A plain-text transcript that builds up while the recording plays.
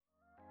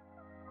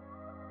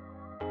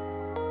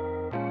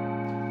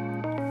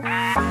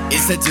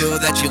It's the duo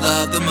that you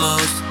love the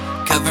most,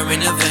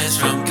 covering events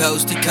from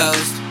coast to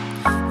coast.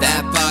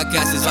 That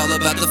podcast is all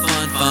about the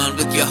fun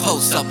with your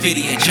hosts,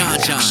 Alpity and John.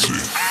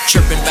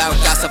 Chirping about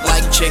gossip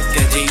like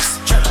chickadees.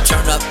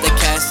 Turn up the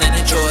cast and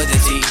enjoy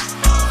the tea.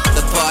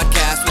 The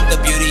podcast with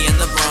the beauty and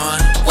the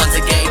brawn. One's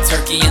a gay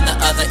turkey and the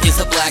other is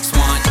a black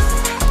swan.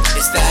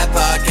 It's that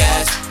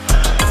podcast.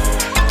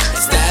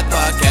 It's that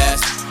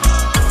podcast.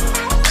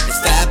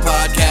 It's that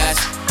podcast.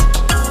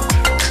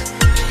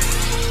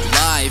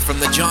 Live from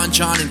the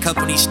John and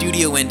Company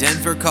studio in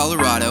Denver,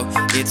 Colorado,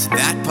 it's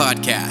That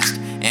Podcast.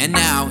 And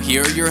now,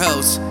 here are your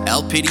hosts,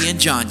 Alpity and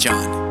John.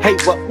 Hey,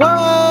 what?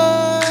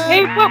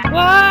 Hey, what?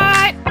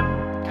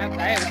 I was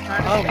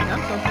trying to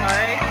I'm so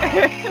sorry.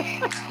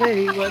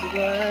 Hey, what?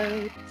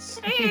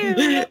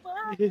 Hey,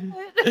 what?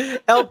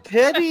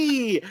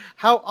 Alpity,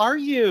 how are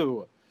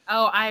you?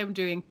 Oh, I am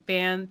doing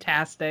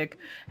fantastic.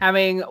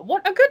 Having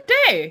a good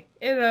day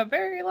in a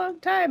very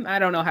long time. I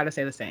don't know how to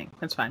say the saying.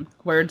 That's fine.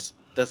 Words.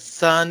 The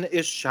sun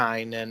is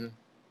shining.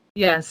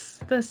 Yes,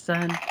 the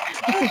sun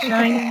is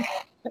shining.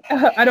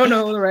 I don't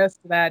know the rest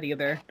of that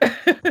either.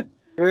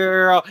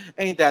 Girl,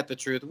 ain't that the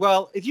truth?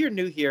 Well, if you're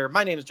new here,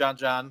 my name is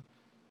John.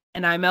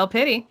 And I'm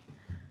Alpity.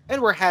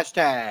 And we're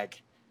hashtag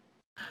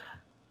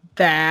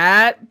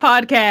That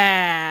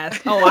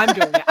Podcast. Oh, I'm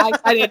doing it.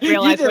 I didn't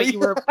realize what you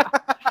were...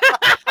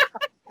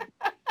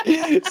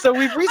 So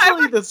we've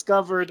recently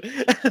discovered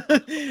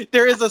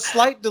there is a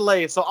slight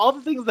delay. So all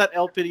the things that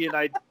Alpity and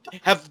I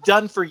have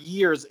done for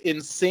years in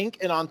sync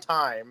and on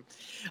time,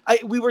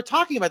 we were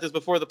talking about this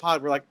before the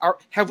pod. We're like,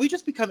 have we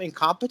just become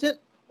incompetent,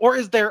 or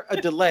is there a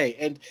delay?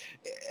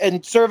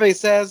 And survey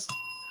says,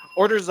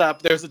 orders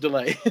up. There's a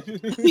delay.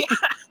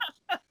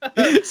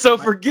 So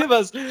forgive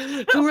us.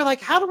 So we're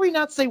like, how do we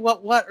not say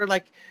what, or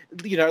like,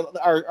 you know,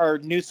 our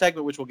new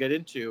segment, which we'll get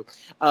into.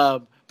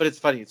 But it's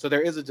funny. So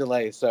there is a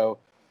delay. So.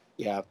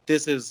 Yeah,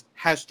 this is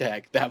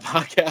hashtag That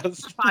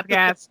Podcast.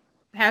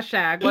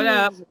 Hashtag, what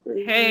up?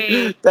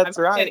 Hey. That's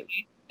right.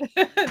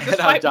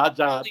 And I'm John.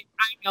 I'm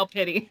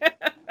Alpity.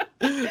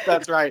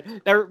 That's right.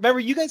 Now,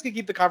 remember, you guys can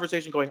keep the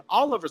conversation going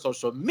all over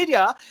social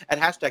media at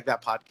hashtag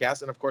That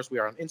Podcast. And, of course, we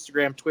are on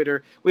Instagram,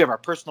 Twitter. We have our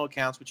personal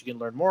accounts, which you can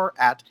learn more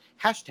at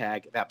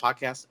hashtag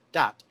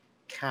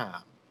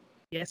thatpodcast.com.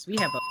 Yes, we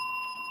have a...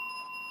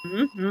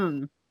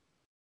 Mm-hmm.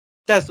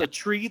 That's a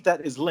tree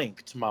that is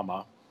linked,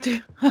 mama.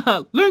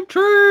 Link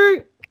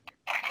tree!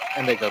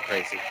 And they go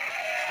crazy.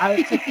 I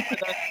was thinking of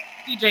the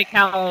DJ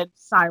Khaled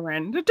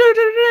siren. This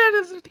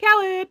is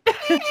Khaled.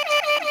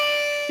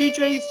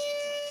 DJ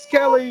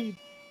Skelly.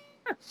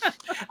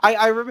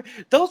 I remember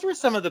those were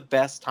some of the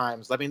best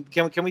times. I mean,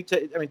 can we?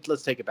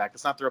 Let's take it back.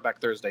 It's not Throwback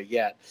Thursday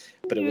yet,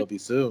 but it will be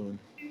soon.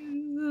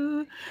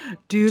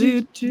 Do.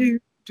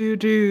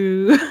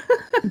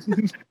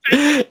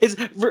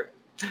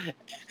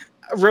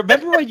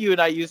 Remember when you and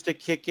I used to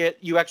kick it?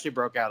 You actually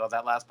broke out on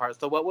that last part.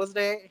 So what was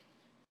it?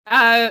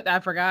 I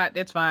forgot.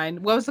 It's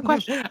fine. What was the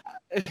question?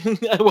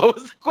 What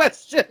was the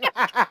question?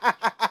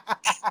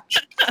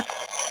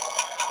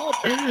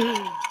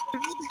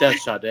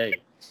 That's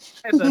Sade.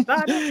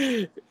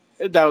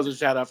 That was a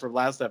shout out from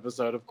last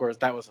episode. Of course,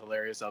 that was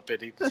hilarious,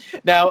 Alpity.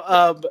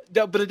 Now,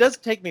 but it does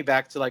take me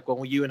back to like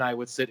when you and I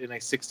would sit in a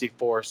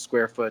 64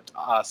 square foot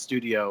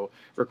studio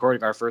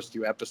recording our first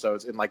few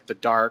episodes in like the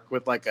dark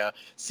with like a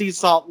sea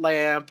salt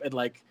lamp and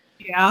like,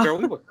 yeah, girl,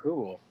 we were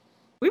cool.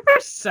 We were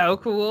so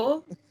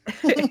cool.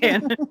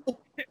 And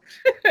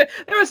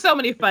there were so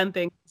many fun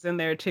things in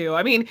there too.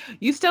 I mean,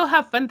 you still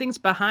have fun things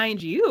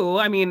behind you.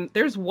 I mean,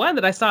 there's one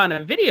that I saw in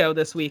a video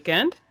this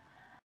weekend.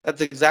 That's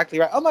exactly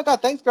right. Oh my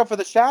God, thanks, girl, for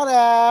the shout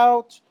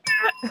out.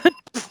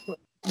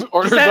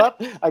 Orders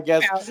up, I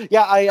guess.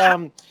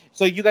 Yeah,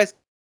 so you guys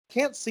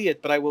can't see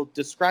it, but I will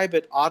describe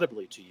it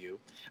audibly to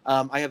you.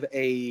 I have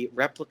a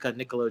replica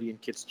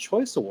Nickelodeon Kids'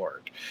 Choice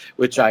Award,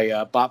 which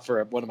I bought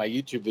for one of my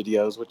YouTube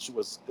videos, which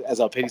was, as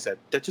Alpity said,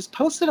 that just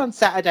posted on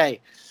Saturday.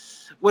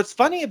 What's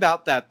funny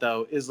about that,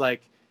 though, is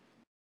like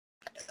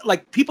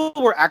people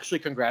were actually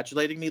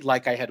congratulating me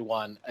like I had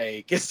won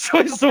a Kids'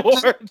 Choice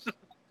Award.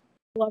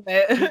 Love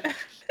it.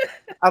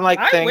 I'm like,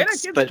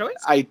 thanks, but choice?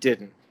 I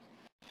didn't.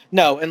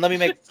 No, and let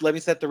me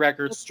set the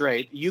record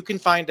straight. You can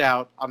find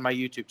out on my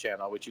YouTube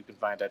channel, which you can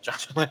find at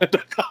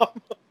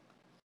johnjohnlando.com.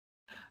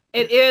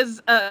 It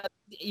is,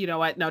 you know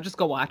what? No, just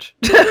go watch.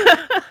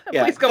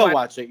 Yeah, Please go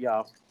watch it,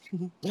 y'all.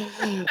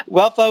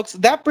 Well, folks,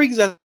 that brings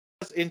us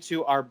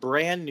into our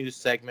brand new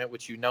segment,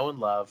 which you know and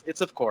love.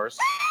 It's, of course,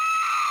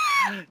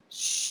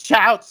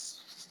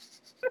 Shouts.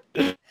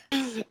 Literally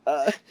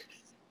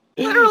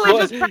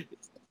just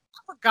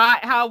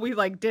forgot how we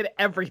like did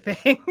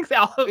everything.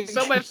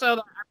 So much so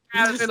that I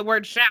had to say the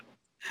word shout.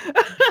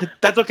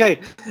 That's okay.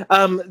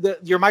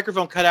 Your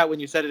microphone cut out when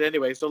you said it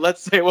anyway, so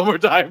let's say it one more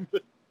time.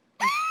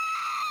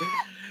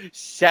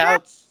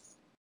 Shouts.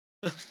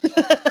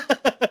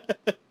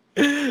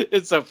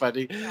 It's so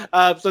funny.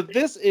 So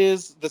this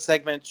is the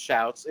segment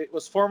Shouts. It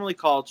was formerly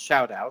called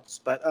Shoutouts,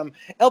 but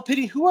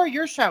Alpity, who are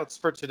your shouts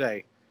for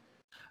today?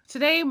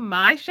 Today,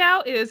 my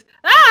shout is,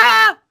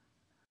 ah!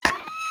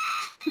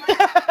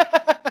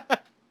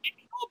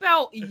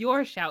 About about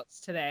your shouts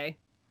today?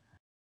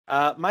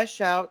 My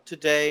shout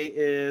today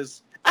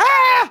is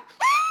ah!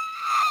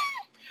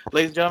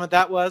 Ladies and gentlemen,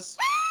 that was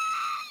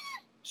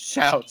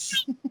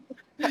shouts.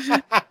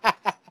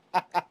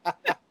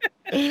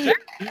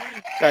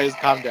 Guys,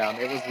 calm down.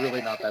 It was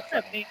really not that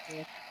funny.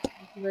 Thank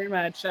you very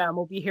much.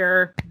 We'll be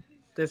here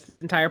this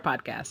entire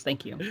podcast.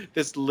 Thank you.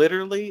 This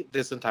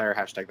entire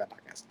hashtag that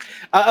podcast.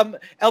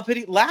 El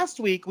Pity, last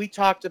week we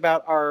talked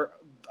about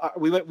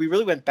we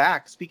really went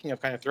back. Speaking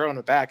of kind of throwing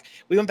it back,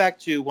 we went back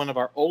to one of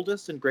our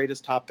oldest and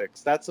greatest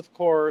topics. That's of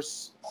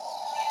course.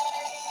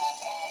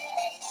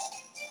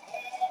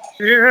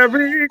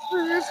 Merry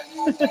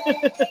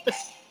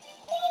Christmas.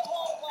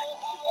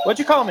 What'd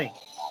you call me?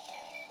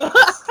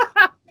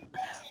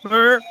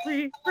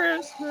 Merry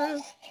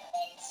Christmas.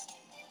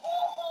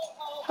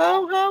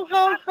 Ho, ho,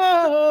 ho,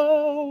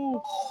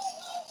 ho.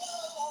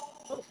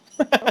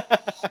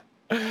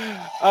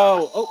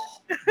 Oh,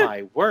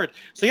 my word.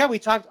 So yeah, we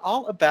talked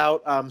all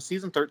about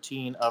season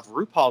 13 of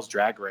RuPaul's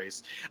Drag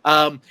Race.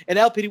 And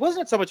LPD,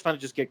 wasn't it so much fun to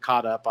just get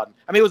caught up on?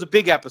 I mean, it was a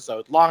big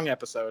episode, long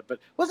episode, but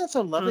wasn't it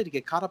so lovely to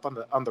get caught up on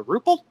the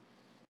RuPaul?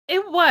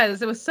 It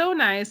was so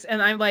nice,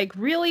 and I'm like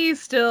really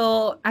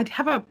still. I'd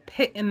have a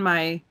pit in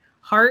my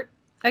heart,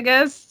 I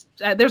guess.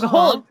 There's a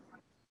hole,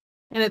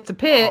 and it's a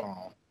pit.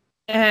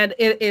 And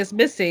it is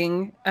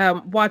missing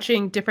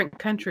watching different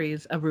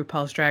countries of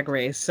RuPaul's Drag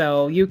Race.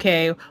 So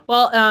UK,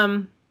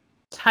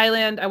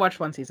 Thailand, I watched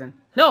one season.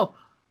 No,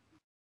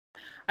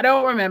 I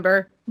don't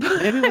remember.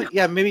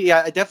 maybe,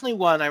 definitely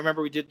one. I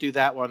remember we did do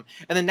that one.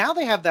 And then now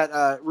they have that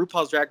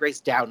RuPaul's Drag Race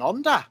Down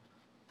Under.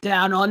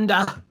 Down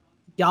Under.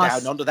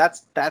 Yes. Down Under,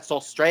 that's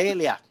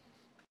Australia.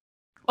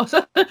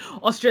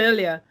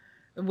 Australia.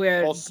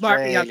 Where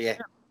Australia.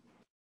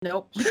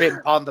 Nope.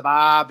 Shrimp on the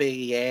Barbie,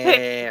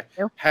 yeah.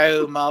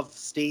 Home of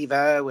Steve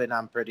Irwin,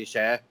 I'm pretty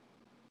sure.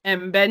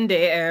 And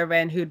Bendy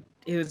Irwin,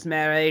 who's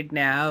married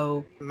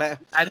now.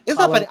 It's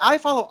not funny. I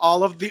follow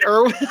all of the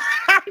Irwin.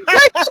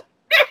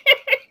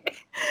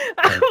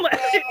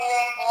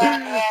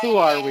 Who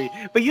are we?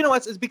 But you know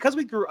what? It's because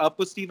we grew up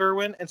with Steve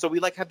Irwin, and so we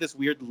like have this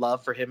weird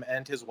love for him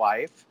and his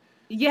wife.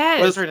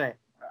 Yes. What is her name?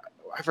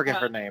 I forget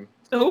her name.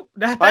 Oh,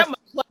 but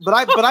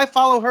I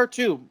follow her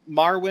too.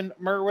 Merwin.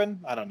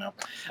 I don't know.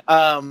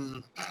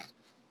 And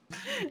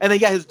then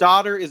his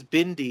daughter is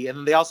Bindi, and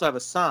then they also have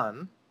a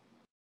son.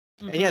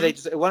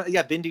 Mm-hmm.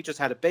 And Bindi just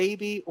had a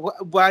baby.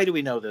 Why do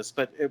we know this?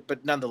 But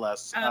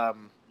nonetheless,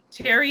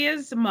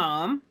 Terry's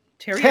mom.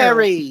 Terry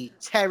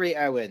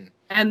Irwin.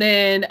 And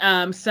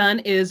then son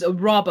is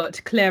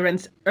Robert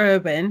Clarence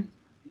Irwin.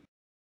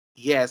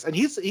 Yes, and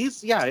he's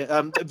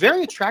a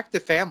very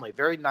attractive family,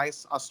 very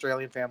nice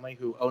Australian family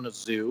who own a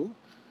zoo.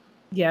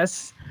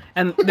 Yes,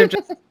 and they're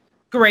just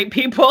great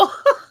people.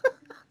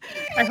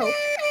 I hope.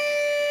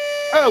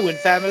 Irwin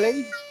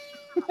family.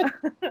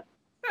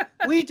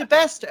 We the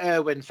best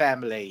Irwin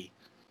family.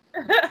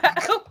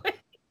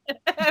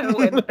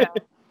 Irwin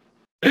family.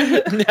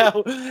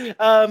 Now,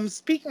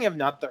 speaking of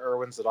not the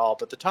Irwins at all,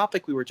 but the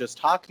topic we were just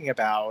talking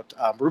about,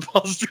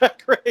 RuPaul's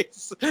Drag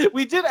Race.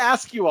 We did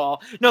ask you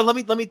all. No, let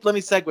me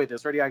segue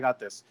this. Ready? I got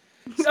this.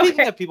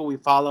 Speaking of people we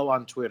follow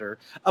on Twitter,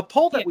 a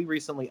poll that we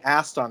recently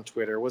asked on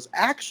Twitter was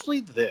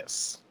actually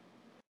this.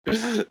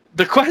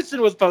 The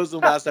question was posed in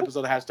the last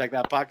episode of Hashtag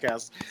That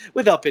Podcast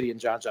with El Pity and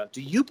John.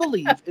 Do you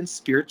believe in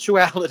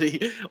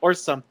spirituality or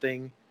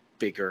something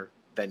bigger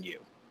than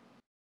you?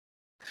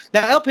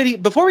 Now, El Pity,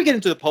 before we get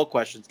into the poll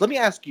questions, let me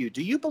ask you,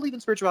 do you believe in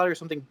spirituality or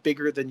something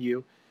bigger than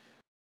you?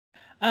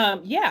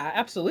 Yeah,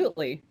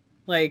 absolutely.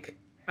 Like,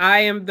 I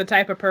am the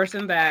type of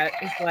person that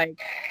is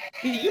like,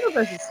 the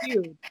universe is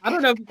huge. I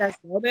don't know if you guys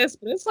know this,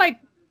 but it's like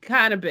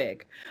kind of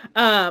big.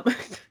 For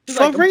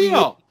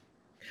real?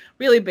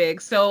 Really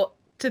big. So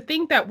to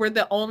think that we're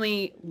the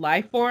only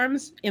life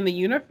forms in the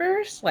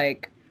universe,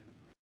 like,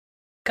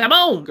 come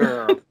on.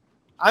 Girl.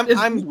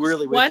 I'm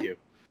really with you.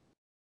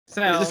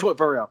 So is this what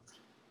for real?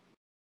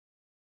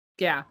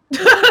 Yeah.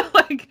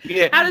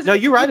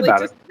 You're right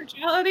about it.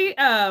 Spirituality.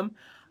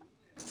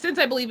 Since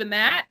I believe in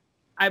that,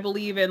 I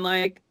believe in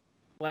like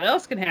what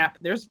else can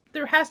happen.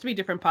 There has to be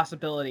different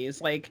possibilities.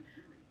 Like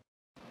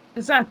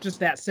it's not just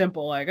that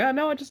simple. Like, oh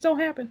no, it just don't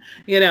happen.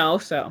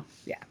 So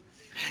yeah.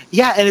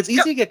 Yeah, and it's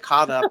easy to get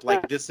caught up.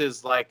 Like this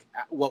is like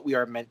what we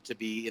are meant to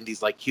be in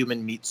these like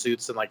human meat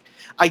suits, and like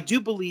I do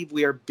believe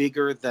we are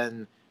bigger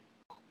than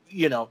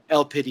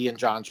El Pity and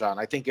John.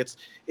 I think it's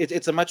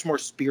a much more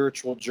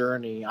spiritual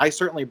journey. I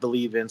certainly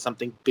believe in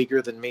something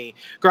bigger than me.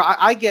 Girl,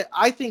 I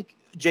think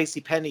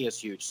JCPenney is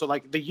huge. So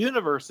like the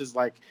universe is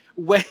like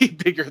way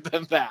bigger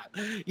than that.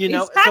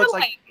 It's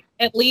like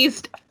at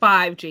least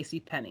 5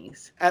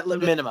 JCPenney's. At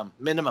minimum.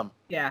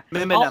 Yeah.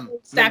 Minimum. All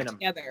stacked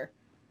together.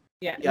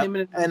 Yeah.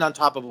 Yep. And on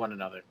top of one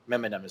another.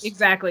 Minimum is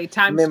exactly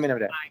times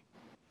 5.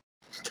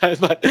 No,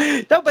 but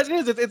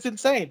it's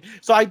insane.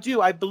 So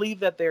I believe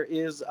that there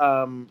is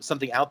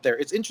something out there.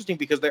 It's interesting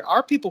because there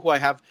are people who I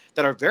have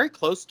that are very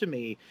close to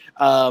me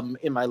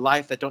in my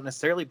life that don't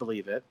necessarily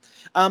believe it.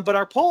 But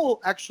our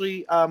poll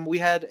actually, we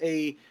had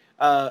a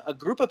a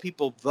group of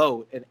people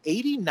vote, and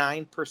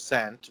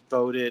 89%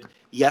 voted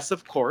yes,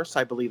 of course,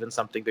 I believe in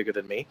something bigger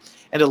than me,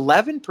 and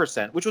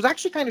 11%, which was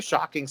actually kind of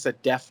shocking,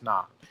 said def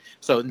not,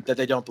 so that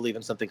they don't believe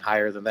in something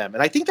higher than them.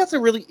 And I think that's a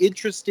really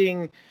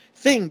interesting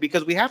thing,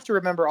 because we have to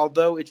remember,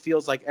 although it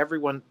feels like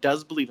everyone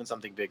does believe in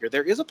something bigger,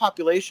 there is a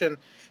population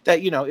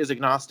that, you know, is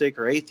agnostic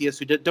or atheist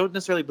who don't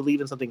necessarily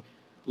believe in something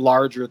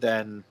larger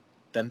than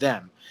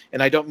them.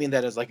 And I don't mean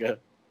that as like a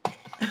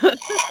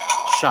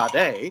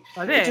Sade.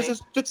 It's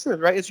just the truth,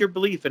 right? It's your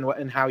belief in what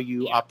and how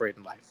you operate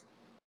in life.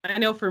 I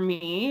know for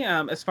me,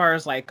 as far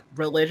as like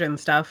religion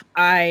stuff,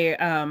 I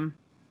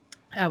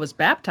was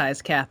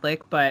baptized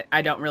Catholic, but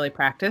I don't really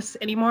practice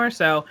anymore.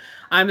 So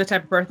I'm the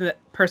type of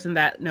person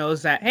that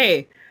knows that,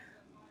 hey,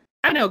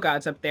 I know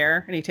God's up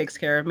there and he takes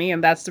care of me,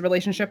 and that's the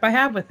relationship I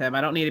have with him.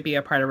 I don't need to be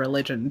a part of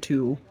religion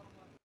to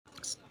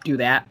do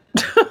that.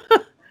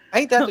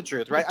 Ain't that the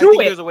truth, right? I think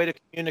there's a way to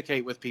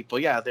communicate with people.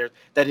 Yeah,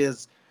 that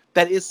is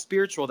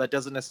spiritual. That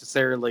doesn't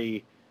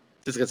necessarily.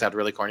 This is gonna sound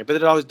really corny, but it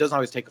doesn't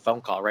always take a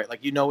phone call, right?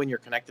 Like, you know, when you're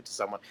connected to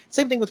someone.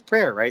 Same thing with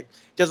prayer, right?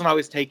 It doesn't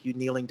always take you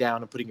kneeling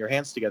down and putting your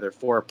hands together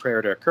for a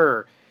prayer to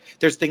occur.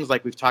 There's things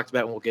like we've talked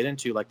about and we'll get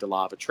into, like the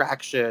law of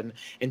attraction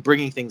and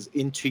bringing things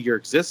into your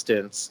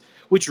existence,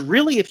 which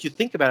really, if you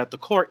think about it, at the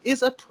core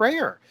is a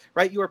prayer,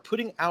 right? You are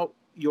putting out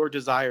your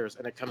desires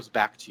and it comes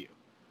back to you.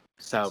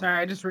 So sorry,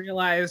 I just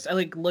realized I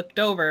looked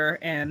over,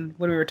 and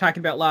when we were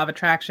talking about law of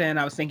attraction,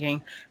 I was thinking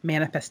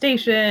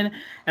manifestation,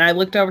 and I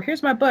looked over.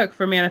 Here's my book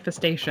for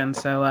manifestation.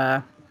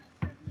 So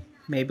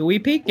maybe we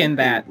peek in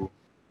that.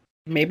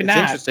 Maybe not.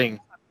 Interesting.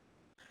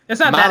 It's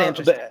not that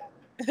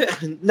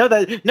interesting. No,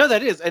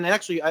 that is, and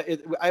actually, I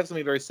have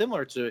something very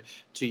similar to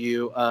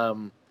you.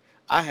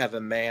 I have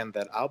a man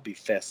that I'll be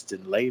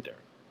festing later.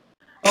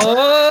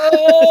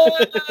 Oh,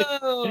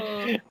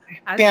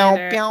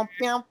 pew, pew,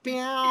 pew,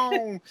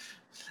 pew.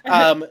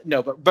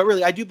 No, but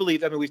really, I do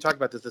believe, I mean, we've talked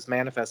about this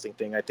manifesting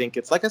thing. I think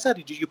it's, like I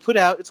said, you put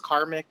out, it's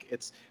karmic,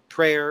 it's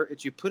prayer,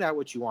 it's you put out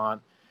what you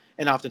want,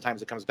 and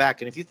oftentimes it comes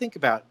back. And if you think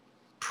about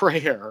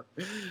prayer,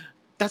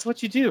 that's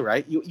what you do,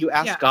 right? You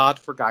ask God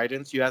for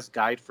guidance, you ask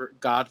God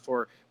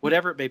for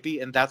whatever it may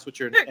be, and that's what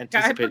you're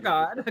anticipating.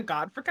 God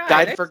for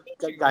guide.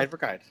 Guide for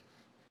guide.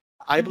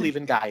 I believe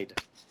in guide.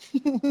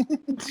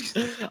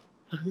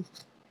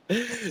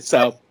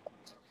 So...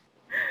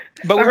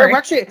 But we're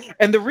actually,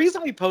 and the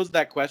reason we posed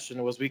that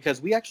question was because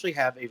we actually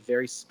have a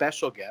very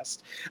special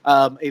guest,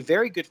 a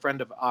very good friend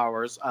of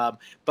ours,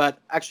 but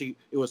actually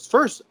it was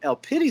first El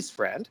Pity's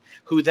friend,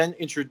 who then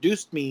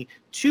introduced me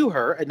to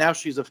her, and now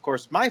she's, of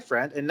course, my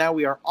friend, and now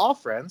we are all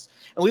friends,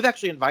 and we've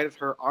actually invited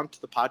her onto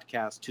the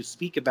podcast to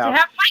speak about... To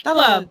have Fight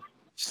Club!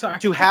 Sorry.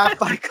 To have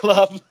Fight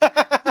Club.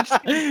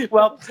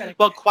 well,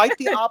 quite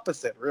the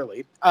opposite,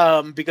 really,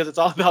 because it's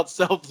all about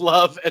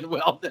self-love and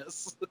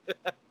wellness.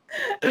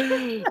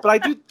 but I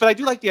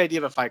do like the idea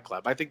of a Fight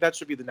Club. I think that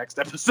should be the next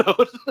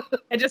episode.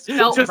 I just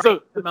felt right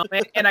at the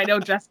moment, and I know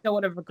Jessica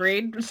would have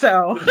agreed.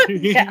 So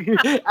yeah.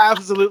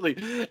 Absolutely.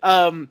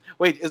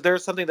 Wait, is there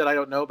something that I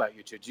don't know about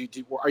you two?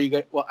 Are you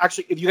guys? Well,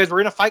 actually, if you guys were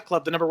in a Fight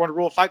Club, the number one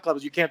rule of Fight Club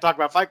is you can't talk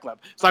about Fight Club.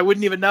 So I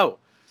wouldn't even know.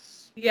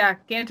 Yeah,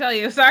 can't tell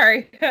you.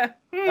 Sorry.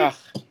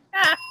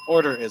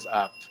 Order is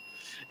up.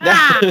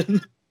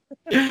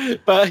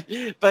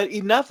 But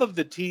enough of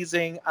the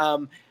teasing.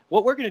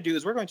 What we're going to do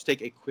is we're going to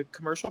take a quick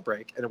commercial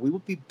break, and we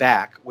will be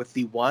back with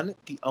the one,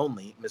 the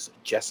only, Miss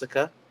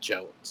Jessica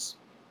Jones.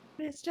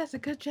 Miss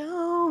Jessica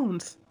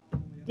Jones.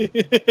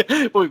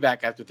 We'll be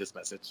back after this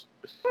message.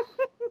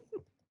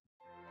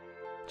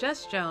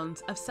 Jess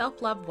Jones of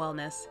Self Love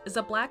Wellness is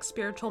a Black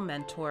spiritual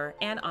mentor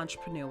and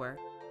entrepreneur.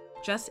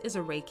 Jess is a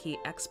Reiki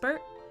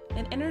expert,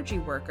 an energy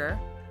worker,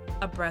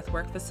 a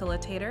breathwork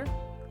facilitator,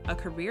 a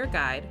career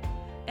guide,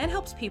 and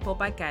helps people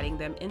by guiding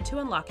them into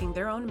unlocking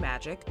their own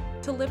magic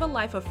to live a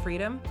life of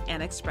freedom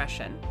and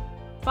expression.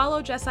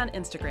 Follow Jess on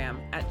Instagram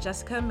at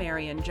Jessica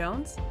Marion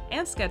Jones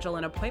and schedule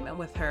an appointment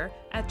with her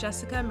at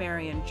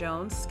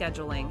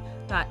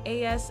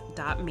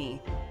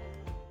jessicamarionjonesscheduling.as.me.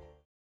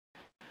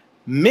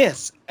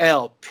 Miss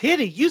El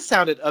Pity, you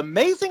sounded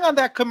amazing on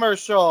that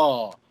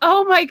commercial.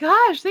 Oh my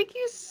gosh, thank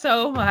you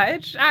so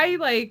much.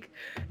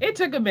 It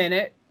took a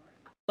minute.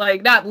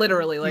 Not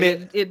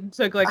literally, it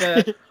took a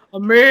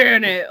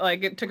minute.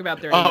 It took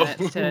about 30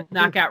 minutes to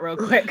knock out real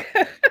quick.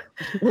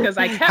 Because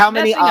I kept How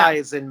many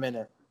eyes up. in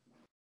minute?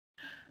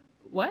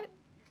 What?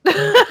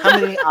 How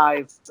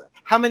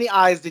many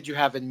eyes did you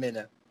have in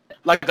minute?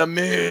 Like a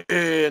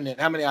minute.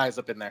 How many eyes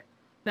up in there?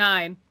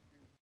 9.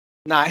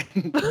 9.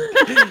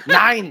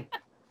 9.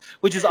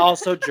 Which is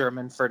also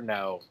German for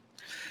no.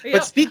 Yep.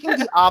 But speaking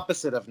the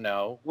opposite of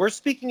no, we're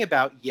speaking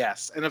about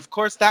yes. And of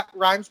course, that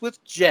rhymes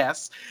with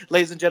Jess.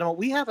 Ladies and gentlemen,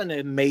 we have an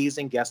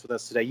amazing guest with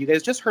us today. You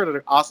guys just heard an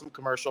awesome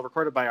commercial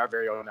recorded by our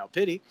very own El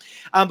Pity.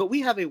 But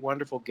we have a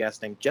wonderful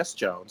guest named Jess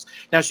Jones.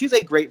 Now, she's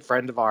a great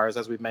friend of ours,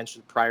 as we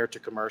mentioned prior to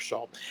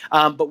commercial.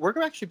 But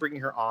we're actually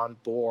bringing her on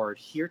board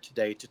here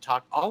today to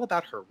talk all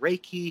about her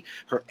Reiki,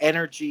 her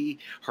energy,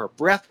 her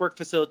breathwork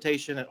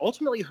facilitation, and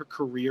ultimately her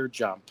career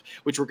jump,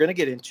 which we're going to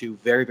get into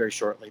very, very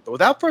shortly. But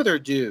without further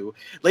ado,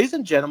 ladies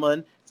and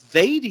gentlemen,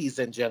 ladies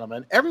and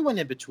gentlemen, everyone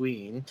in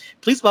between,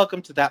 please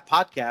welcome to that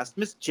podcast,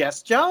 Miss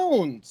Jess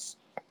Jones.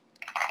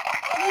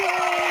 Yay!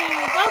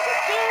 Welcome,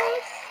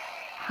 Jess.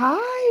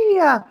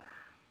 Hi.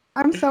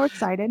 I'm so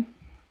excited.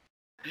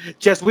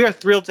 Jess, we are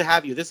thrilled to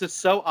have you. This is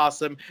so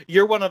awesome.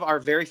 You're one of our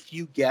very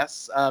few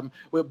guests.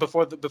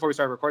 Before we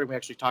started recording, we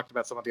actually talked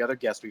about some of the other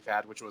guests we've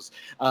had, which was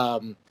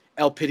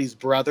El Pitty's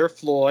brother,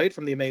 Floyd,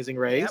 from The Amazing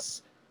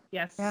Race.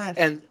 Yep.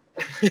 Yes.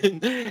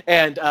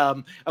 And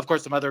of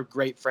course, some other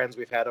great friends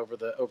we've had over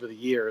the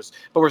years.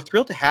 But we're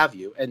thrilled to have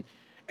you. And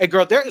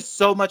girl, there is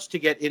so much to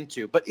get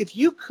into. But if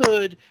you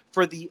could,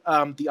 for the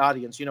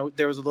audience,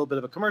 there was a little bit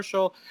of a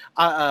commercial.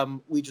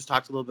 We just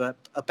talked a little bit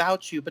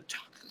about you, but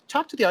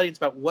talk to the audience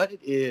about what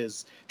it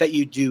is that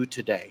you do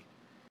today.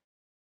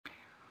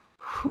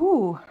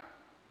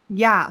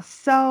 Yeah,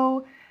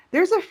 so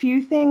there's a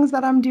few things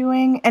that I'm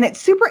doing, and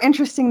it's super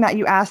interesting that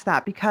you asked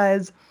that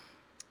because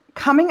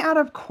coming out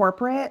of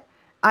corporate,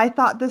 I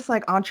thought this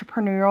like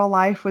entrepreneurial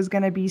life was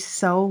going to be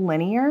so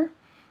linear,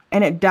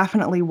 and it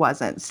definitely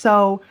wasn't.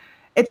 So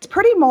it's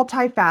pretty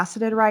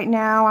multifaceted right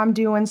now. I'm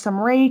doing some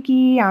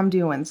Reiki, I'm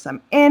doing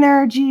some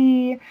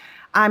energy,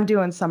 I'm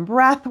doing some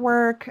breath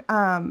work.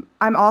 I'm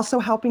also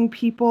helping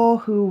people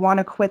who want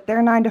to quit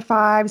their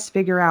 9-to-5s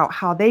figure out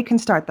how they can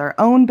start their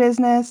own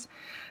business.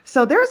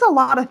 So there's a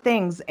lot of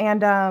things.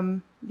 And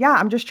I'm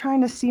just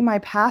trying to see my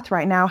path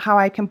right now, how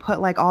I can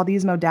put like all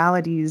these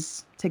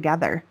modalities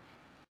together.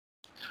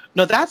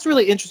 No, that's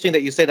really interesting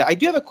that you say that. I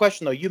do have a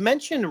question, though. You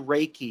mentioned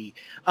Reiki.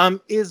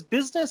 Is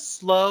business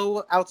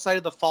slow outside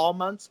of the fall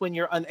months when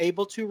you're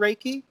unable to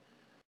Reiki?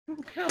 Oh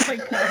my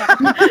God.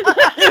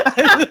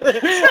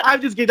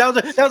 I'm just kidding.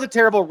 That was a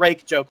terrible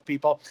rake joke,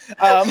 people.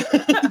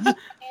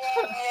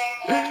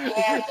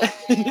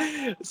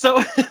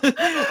 So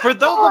for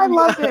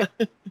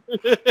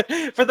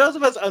those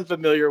of us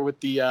unfamiliar with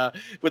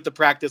the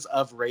practice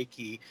of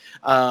Reiki,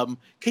 can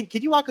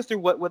you walk us through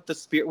what the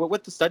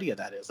study of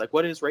that is? Like,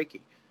 what is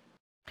Reiki?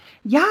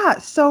 Yeah,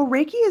 so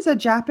Reiki is a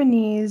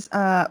Japanese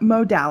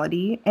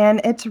modality,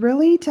 and it's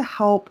really to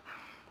help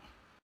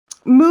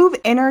move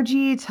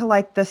energy to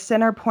like the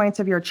center points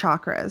of your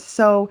chakras.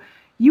 So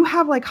you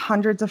have like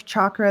hundreds of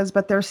chakras,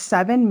 but there's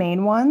 7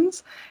 main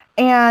ones.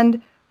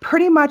 And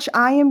pretty much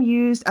I am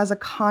used as a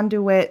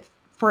conduit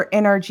for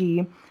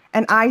energy.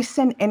 And I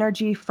send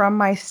energy from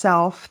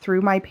myself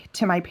to my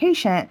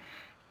patient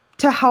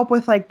to help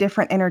with like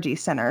different energy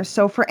centers.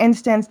 So for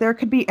instance, there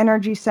could be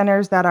energy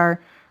centers that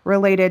are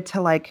related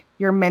to like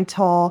your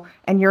mental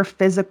and your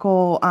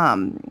physical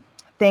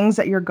things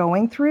that you're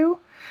going through.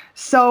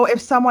 So if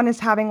someone is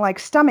having like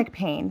stomach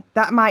pain,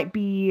 that might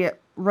be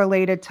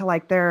related to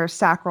like their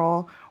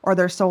sacral or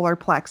their solar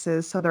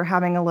plexus. So they're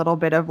having a little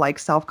bit of like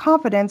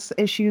self-confidence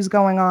issues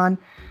going on.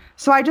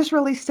 So I just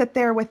really sit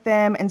there with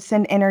them and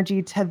send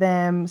energy to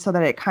them so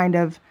that it kind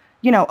of,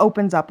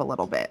 opens up a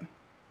little bit.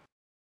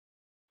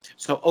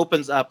 So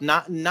opens up,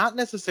 not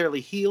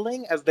necessarily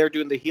healing as they're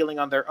doing the healing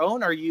on their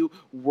own. Are you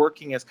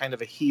working as kind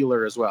of a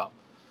healer as well?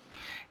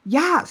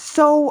 Yeah,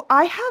 so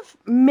I have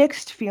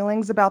mixed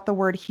feelings about the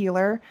word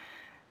healer.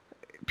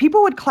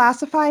 People would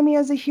classify me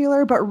as a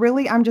healer, but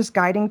really I'm just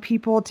guiding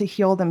people to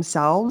heal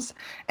themselves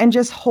and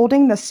just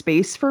holding the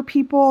space for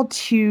people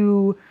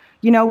to,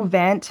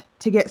 vent,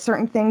 to get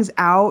certain things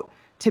out,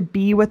 to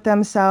be with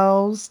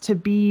themselves, to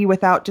be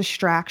without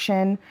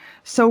distraction.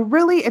 So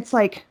really it's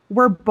like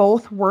we're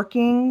both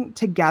working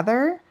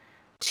together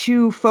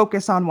to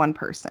focus on one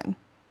person.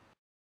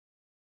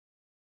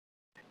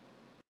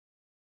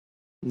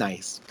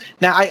 Nice.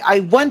 Now, I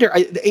wonder.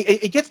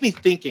 It gets me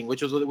thinking,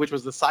 which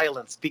was the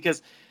silence,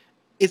 because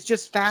it's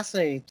just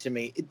fascinating to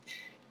me.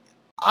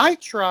 I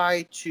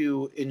try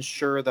to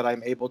ensure that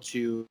I'm able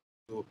to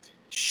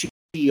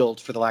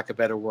shield, for the lack of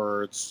better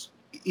words,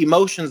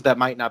 emotions that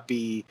might not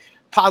be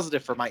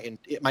positive for my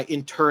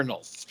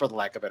internals, for the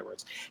lack of better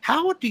words.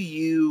 How do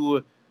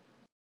you,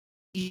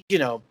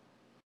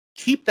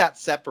 keep that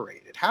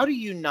separated? How do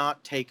you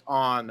not take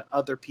on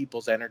other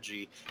people's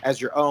energy as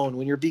your own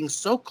when you're being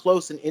so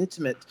close and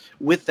intimate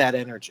with that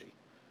energy?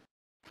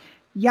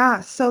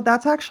 Yeah, so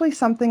that's actually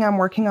something I'm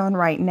working on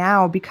right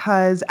now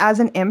because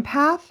as an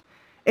empath,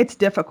 it's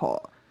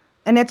difficult.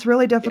 And it's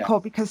really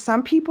difficult because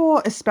some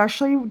people,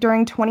 especially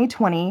during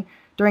 2020,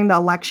 during the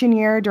election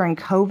year, during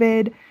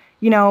COVID,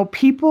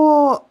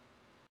 people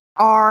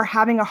are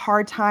having a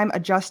hard time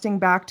adjusting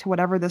back to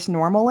whatever this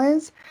normal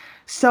is.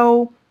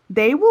 So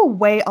they will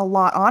weigh a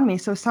lot on me.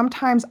 So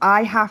sometimes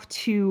I have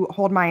to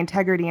hold my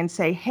integrity and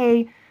say,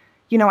 hey,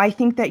 I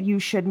think that you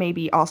should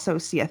maybe also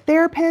see a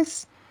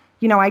therapist.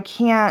 I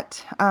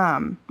can't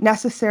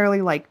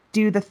necessarily like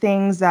do the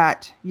things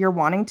that you're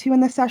wanting to in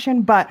the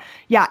session. But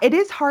yeah, it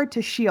is hard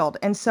to shield.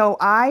 And so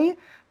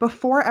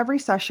before every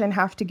session,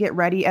 have to get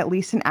ready at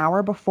least an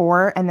hour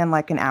before and then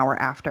like an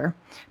hour after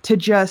to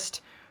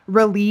just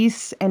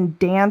release and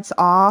dance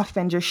off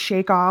and just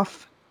shake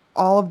off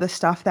all of the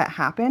stuff that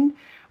happened.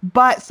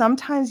 But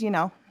sometimes,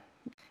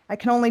 I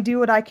can only do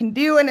what I can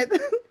do. And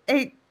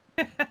it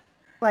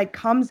like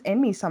comes in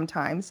me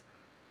sometimes.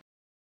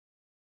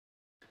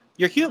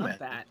 You're human.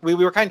 We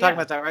were kind of talking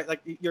about that, right?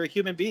 Like, you're a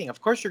human being.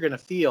 Of course you're going to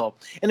feel.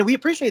 And we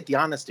appreciate the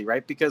honesty,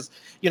 right? Because,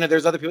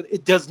 there's other people.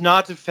 It does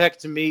not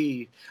affect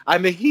me.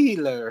 I'm a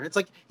healer. It's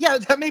like, yeah,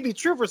 that may be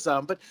true for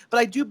some. But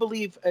I do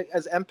believe,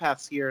 as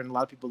empaths here and a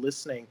lot of people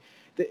listening,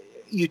 that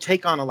you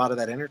take on a lot of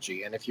that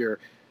energy. And if you're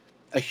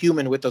a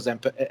human with those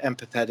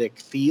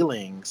empathetic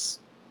feelings,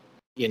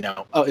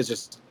 it's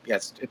just,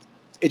 yes,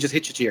 it just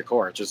hits you to your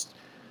core.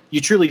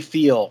 You truly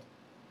feel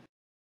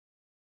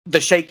the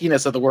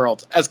shakiness of the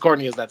world, as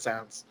corny as that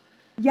sounds.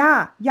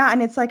 Yeah.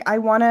 And it's like, I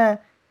want to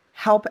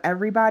help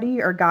everybody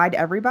or guide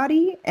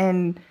everybody.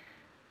 And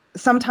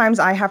sometimes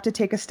I have to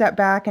take a step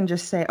back and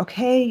just say,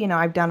 okay,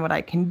 I've done what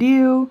I can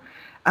do.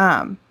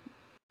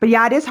 But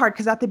yeah, it is hard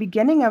because at the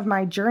beginning of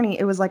my journey,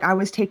 it was like I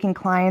was taking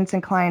clients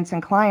and clients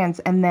and clients,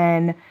 and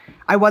then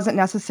I wasn't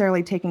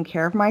necessarily taking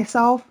care of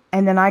myself.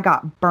 And then I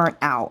got burnt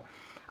out.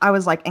 I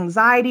was like,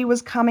 anxiety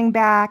was coming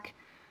back.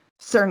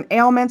 Certain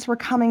ailments were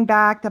coming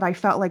back that I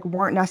felt like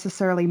weren't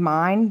necessarily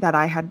mine, that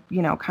I had,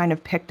 kind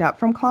of picked up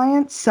from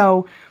clients.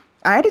 So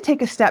I had to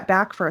take a step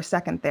back for a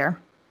second there.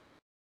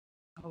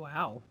 Oh,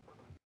 wow.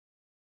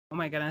 Oh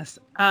my goodness.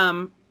 I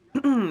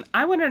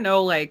want to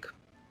know, like,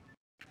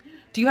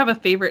 do you have a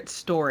favorite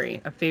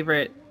story, a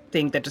favorite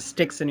thing that just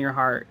sticks in your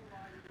heart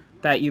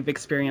that you've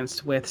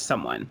experienced with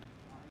someone?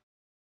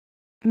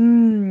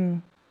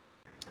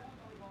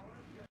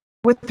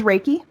 With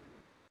Reiki?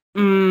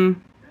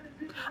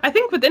 I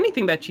think with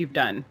anything that you've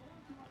done.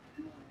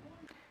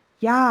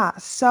 Yeah,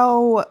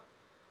 so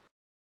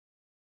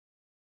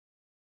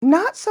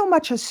not so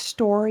much a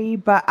story,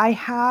 but I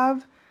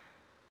have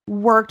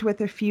worked with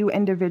a few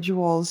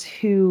individuals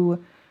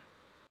who,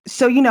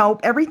 so,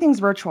 everything's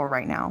virtual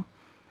right now.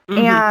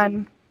 Mm-hmm.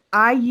 And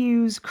I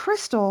use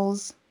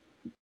crystals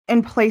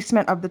in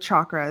placement of the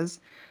chakras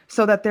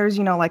so that there's,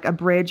 like a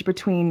bridge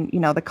between,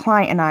 the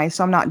client and I,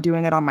 so I'm not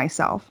doing it on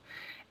myself.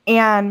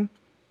 And,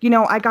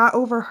 I got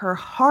over her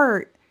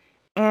heart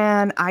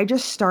and I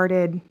just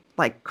started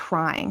like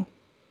crying,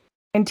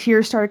 and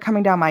tears started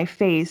coming down my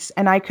face,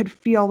 and I could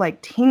feel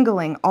like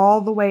tingling all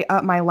the way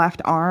up my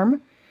left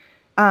arm,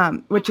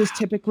 which is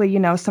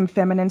typically, some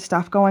feminine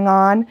stuff going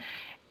on.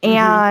 Mm-hmm.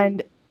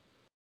 And,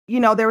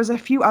 there was a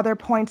few other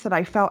points that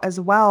I felt as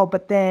well.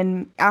 But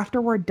then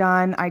after we're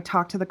done, I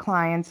talked to the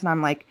clients and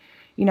I'm like,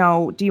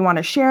 do you want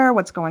to share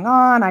what's going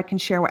on? I can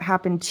share what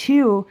happened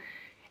too.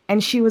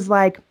 And she was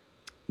like,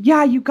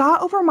 yeah, you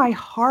got over my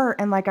heart.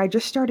 And like, I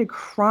just started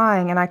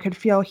crying and I could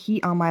feel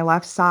heat on my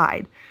left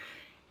side.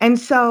 And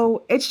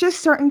so it's just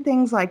certain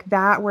things like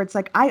that where it's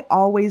like, I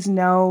always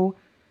know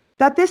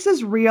that this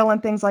is real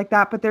and things like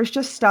that. But there's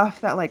just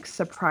stuff that like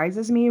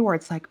surprises me where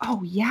it's like,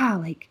 oh yeah,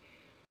 like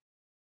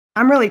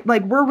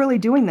we're really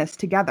doing this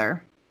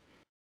together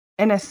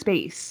in a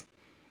space.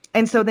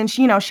 And so then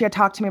she had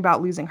talked to me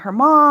about losing her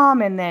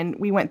mom. And then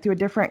we went through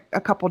a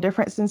couple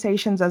different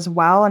sensations as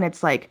well. And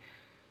it's like,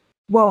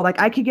 whoa, like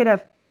I could get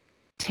a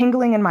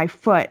tingling in my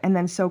foot and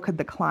then so could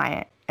the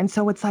client. And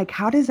so it's like,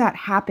 how does that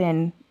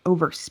happen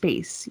over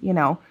space?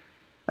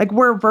 Like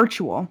we're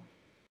virtual.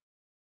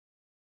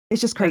 It's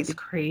just crazy. That's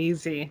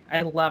crazy.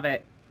 I love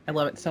it. I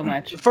love it so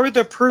much.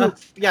 Further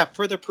proof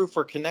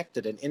we're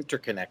connected and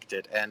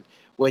interconnected. And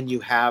when you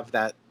have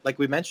that, like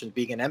we mentioned,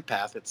 being an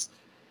empath, it's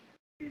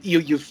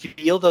you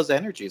feel those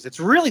energies. It's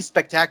really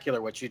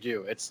spectacular what you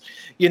do. It's,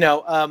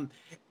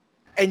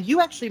 and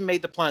you actually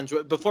made the plunge.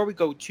 Before we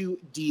go too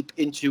deep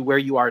into where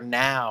you are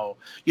now,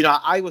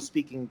 I was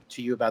speaking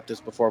to you about this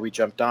before we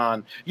jumped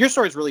on. Your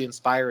story is really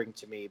inspiring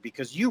to me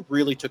because you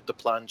really took the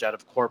plunge out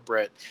of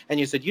corporate and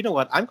you said, you know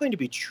what, I'm going to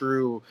be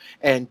true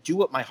and do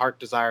what my heart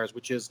desires,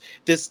 which is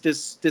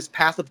this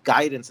path of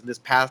guidance and this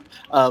path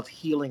of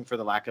healing, for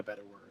the lack of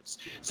better words.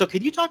 So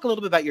can you talk a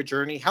little bit about your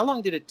journey? How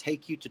long did it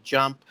take you to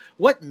jump?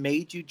 What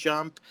made you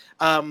jump?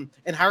 And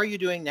how are you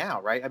doing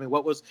now, right? I mean,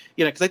 what was,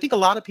 because I think a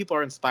lot of people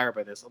are inspired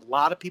by this. A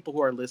lot of people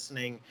who are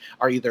listening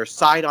are either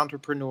side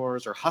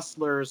entrepreneurs or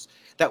hustlers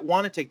that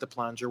want to take the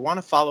plunge or want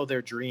to follow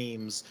their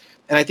dreams.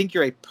 And I think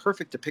you're a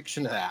perfect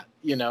depiction of that,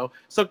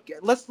 So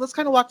let's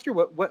kind of walk through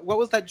what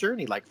was that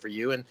journey like for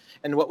you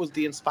and what was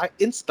the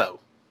inspo?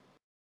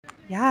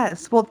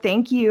 Yes. Well,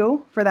 thank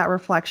you for that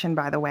reflection,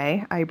 by the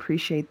way. I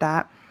appreciate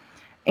that.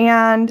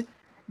 And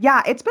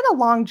yeah, it's been a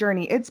long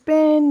journey. It's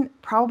been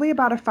probably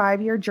about a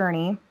 5-year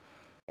journey.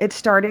 It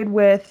started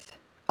with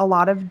a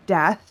lot of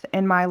death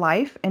in my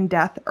life and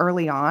death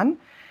early on.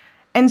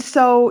 And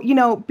so,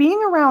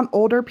 being around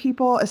older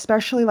people,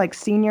 especially like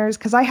seniors,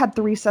 because I had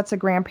 3 sets of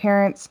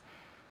grandparents,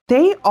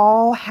 they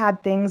all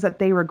had things that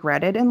they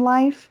regretted in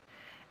life.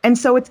 And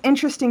so it's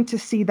interesting to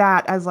see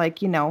that as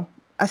like, a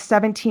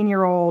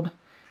 17-year-old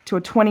to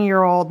a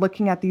 20-year-old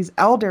looking at these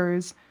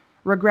elders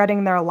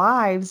regretting their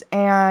lives.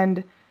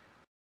 And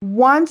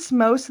once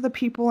most of the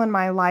people in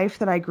my life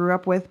that I grew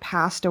up with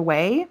passed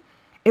away,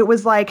 it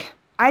was like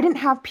I didn't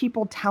have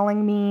people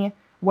telling me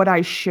what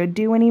I should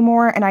do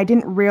anymore. And I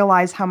didn't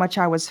realize how much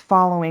I was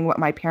following what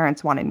my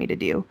parents wanted me to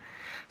do.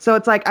 So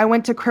it's like I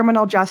went to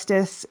criminal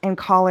justice in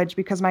college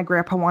because my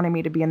grandpa wanted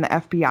me to be in the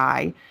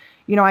FBI.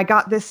 I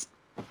got this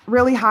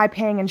really high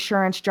paying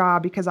insurance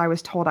job because I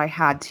was told I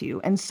had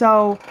to. And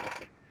so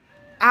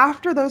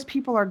after those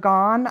people are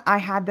gone, I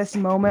had this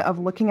moment of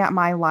looking at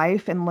my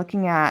life and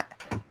looking at,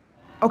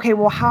 okay,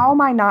 well, how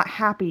am I not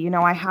happy? You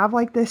know, I have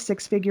like this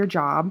 6-figure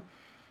job.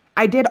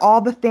 I did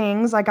all the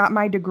things. I got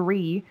my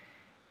degree.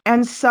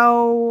 And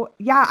so,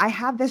 yeah, I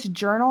had this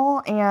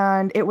journal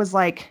and it was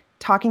like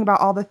talking about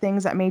all the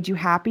things that made you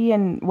happy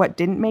and what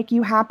didn't make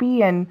you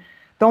happy. And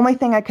the only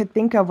thing I could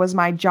think of was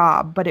my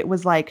job. But it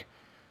was like,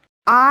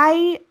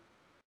 I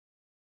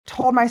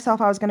told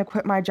myself I was going to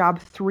quit my job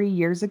 3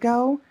 years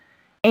ago.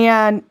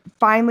 And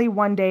finally,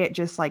 one day it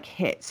just like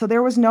hit. So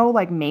there was no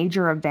like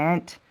major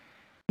event.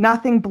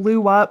 Nothing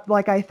blew up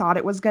like I thought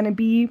it was going to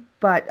be.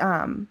 But,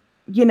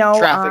 you know,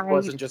 traffic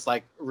wasn't just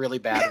like really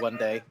bad one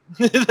day.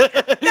 No.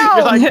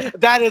 You're like,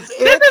 that is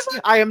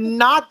it. I am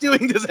not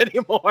doing this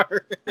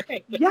anymore.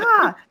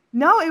 Yeah.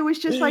 No, it was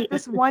just like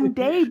this one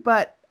day.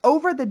 But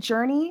over the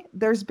journey,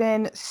 there's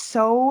been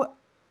so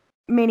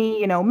many,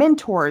 you know,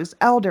 mentors,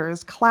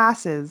 elders,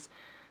 classes,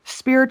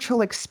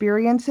 spiritual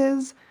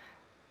experiences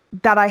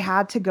that I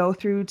had to go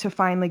through to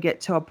finally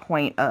get to a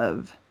point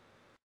of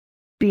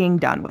being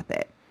done with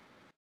it.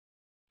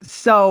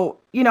 So,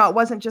 you know, it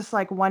wasn't just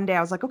like one day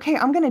I was like, okay,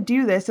 I'm going to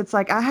do this. It's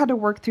like I had to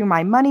work through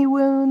my money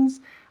wounds.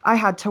 I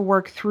had to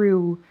work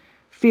through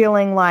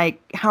feeling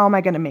like, how am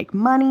I going to make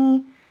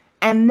money?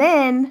 And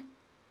then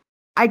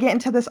I get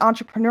into this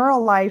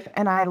entrepreneurial life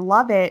and I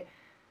love it.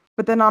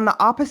 But then on the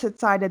opposite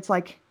side, it's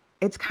like,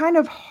 it's kind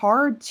of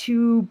hard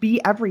to be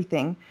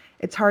everything.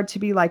 It's hard to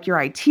be like your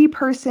IT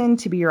person,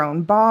 to be your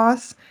own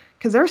boss.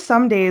 Because there's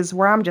some days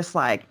where I'm just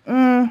like,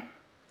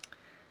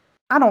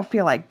 I don't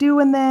feel like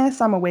doing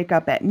this. I'm gonna wake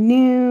up at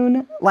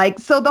noon. Like,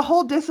 so the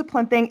whole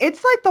discipline thing,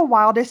 it's like the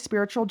wildest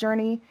spiritual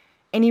journey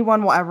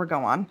anyone will ever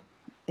go on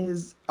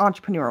is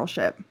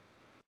entrepreneurship.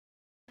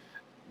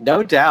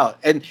 No doubt.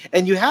 And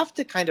you have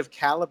to kind of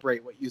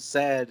calibrate what you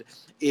said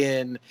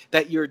in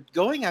that you're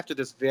going after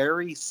this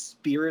very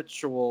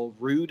spiritual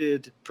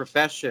rooted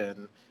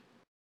profession,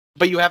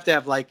 but you have to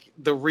have like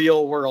the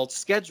real world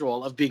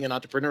schedule of being an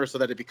entrepreneur so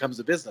that it becomes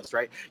a business,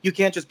 right? You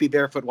can't just be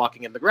barefoot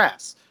walking in the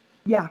grass.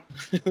 Yeah.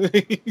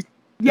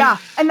 Yeah.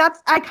 And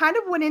I kind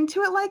of went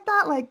into it like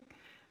that. Like,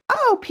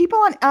 oh, people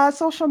on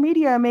social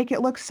media make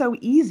it look so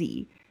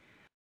easy.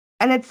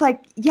 And it's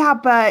like, yeah,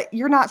 but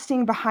you're not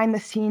seeing behind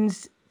the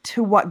scenes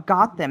to what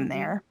got them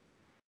there.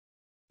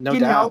 No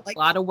doubt. Like, a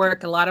lot of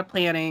work, a lot of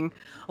planning,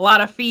 a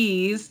lot of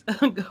fees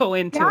go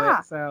into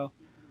it. So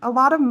a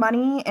lot of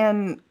money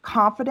and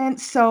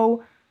confidence.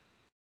 So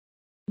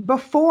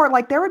before,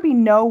 like, there would be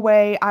no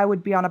way I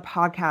would be on a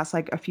podcast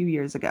like a few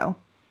years ago.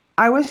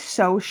 I was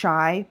so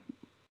shy.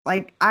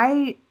 Like,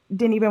 I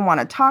didn't even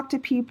want to talk to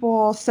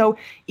people. So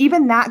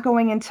even that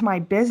going into my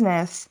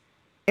business,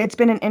 it's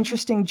been an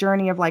interesting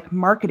journey of like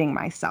marketing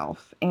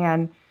myself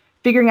and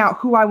figuring out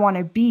who I want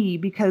to be,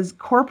 because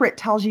corporate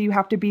tells you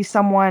have to be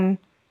someone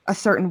a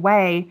certain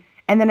way.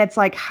 And then it's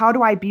like, how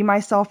do I be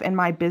myself in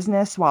my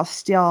business while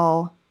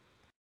still,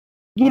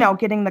 you know,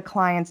 getting the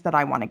clients that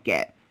I want to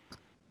get?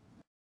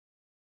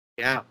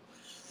 Yeah.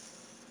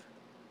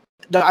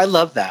 No, I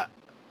love that.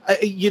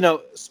 You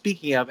know,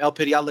 speaking of El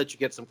Pity, I'll let you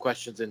get some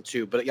questions in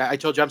too. But yeah, I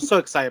told you I'm so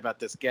excited about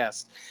this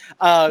guest.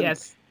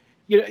 yes.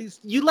 You know,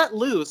 you let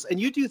loose and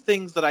you do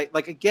things that I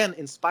like, again,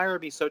 inspire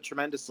me so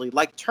tremendously,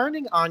 like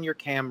turning on your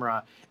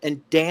camera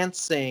and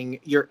dancing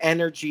your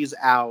energies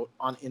out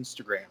on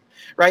Instagram.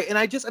 Right. And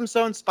I'm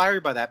so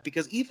inspired by that,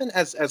 because even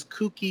as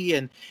kooky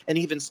and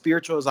even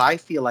spiritual as I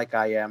feel like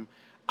I am,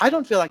 I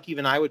don't feel like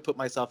even I would put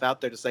myself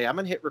out there to say, I'm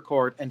going to hit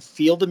record and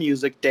feel the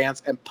music,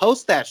 dance and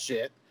post that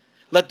shit.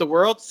 Let the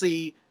world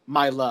see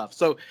my love.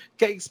 So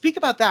okay, speak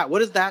about that.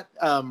 What is that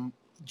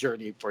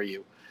journey for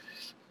you?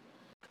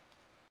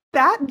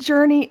 That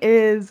journey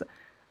is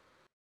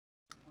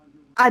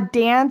a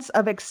dance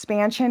of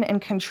expansion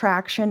and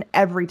contraction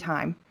every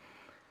time.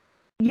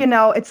 You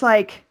know, it's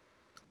like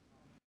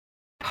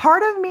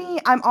part of me,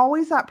 I'm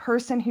always that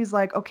person who's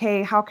like,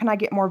 okay, how can I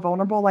get more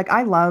vulnerable? Like,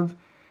 I love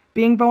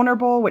being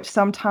vulnerable, which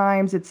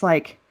sometimes it's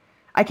like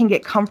I can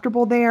get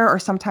comfortable there, or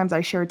sometimes I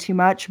share too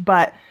much.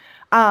 But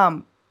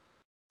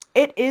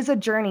it is a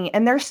journey.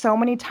 And there's so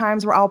many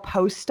times where I'll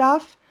post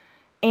stuff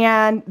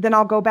and then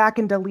I'll go back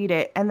and delete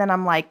it. And then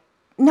I'm like,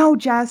 no,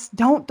 Jess,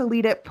 don't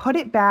delete it. Put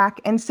it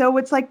back. And so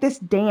it's like this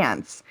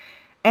dance.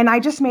 And I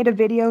just made a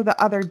video the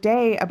other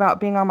day about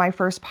being on my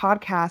first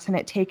podcast and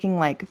it taking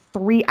like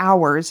 3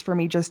 hours for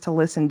me just to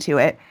listen to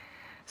it.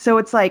 So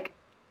it's like,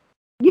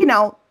 you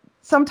know,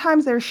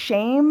 sometimes there's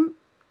shame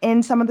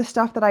in some of the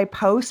stuff that I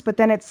post, but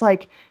then it's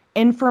like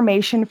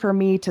information for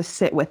me to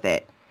sit with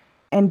it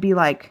and be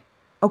like,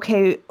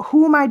 okay,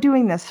 who am I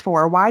doing this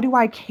for? Why do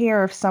I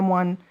care if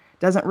someone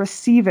doesn't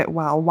receive it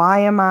well? Why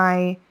am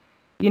I,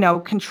 you know,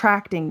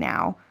 contracting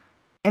now?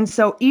 And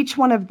so each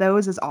one of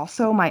those is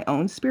also my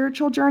own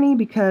spiritual journey,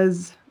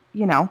 because,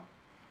 you know,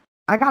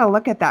 I got to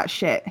look at that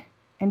shit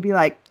and be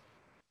like,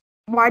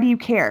 why do you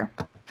care?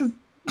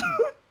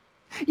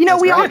 You know,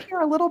 we all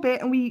care a little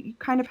bit and we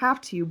kind of have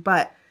to,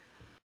 but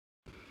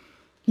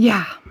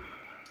yeah.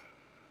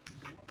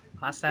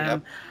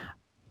 Awesome.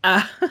 Yep.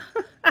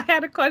 I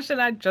had a question.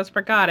 I just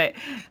forgot it.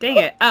 Dang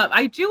it.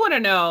 I do want to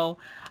know,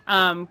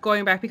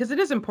 going back, because it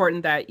is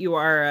important that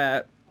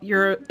you're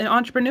an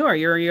entrepreneur.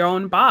 You're your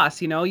own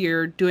boss.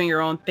 You're doing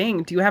your own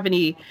thing. Do you have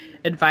any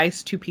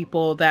advice to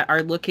people that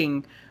are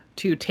looking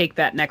to take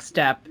that next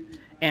step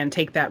and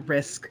take that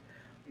risk?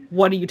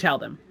 What do you tell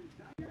them?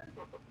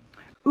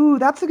 Ooh,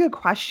 that's a good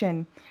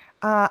question.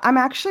 I'm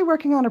actually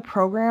working on a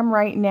program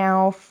right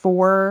now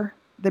for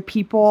the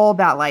people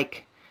that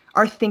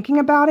are thinking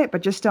about it,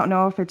 but just don't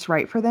know if it's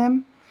right for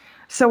them.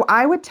 So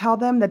I would tell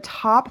them the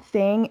top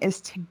thing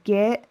is to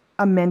get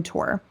a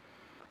mentor,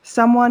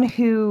 someone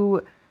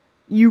who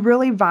you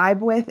really vibe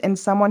with and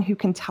someone who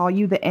can tell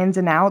you the ins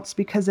and outs,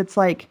 because it's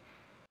like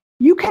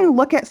you can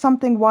look at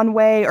something one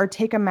way or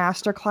take a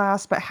master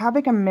class, but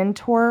having a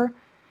mentor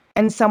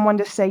and someone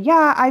to say,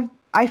 yeah,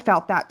 I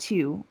felt that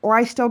too, or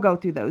I still go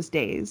through those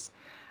days.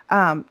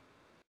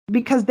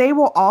 Because they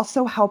will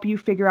also help you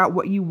figure out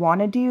what you want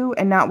to do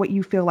and not what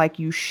you feel like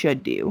you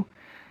should do.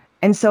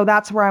 And so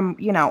that's where I'm,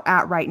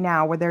 at right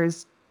now, where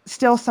there's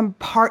still some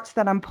parts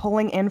that I'm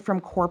pulling in from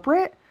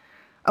corporate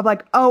of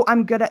like, oh,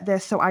 I'm good at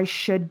this, so I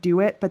should do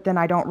it. But then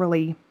I don't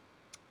really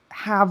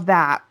have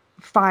that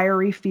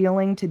fiery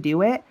feeling to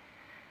do it.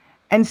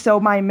 And so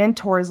my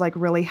mentors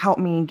really help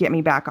me get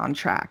me back on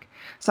track.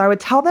 So I would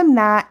tell them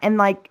that. And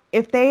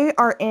if they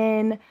are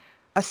in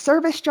a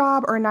service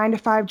job or a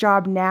 9-to-5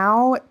 job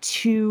now,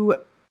 to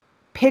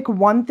pick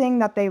one thing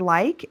that they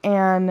like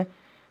and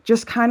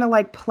just kind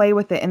of play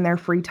with it in their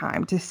free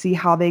time to see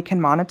how they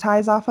can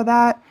monetize off of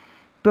that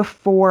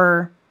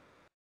before,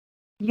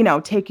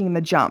 taking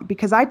the jump.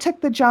 Because I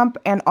took the jump,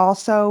 and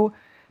also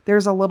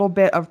there's a little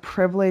bit of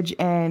privilege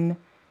in,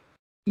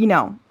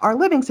 our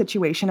living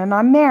situation, and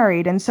I'm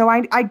married. And so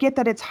I get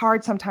that it's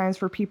hard sometimes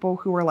for people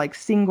who are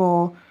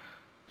single,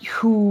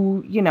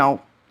 who,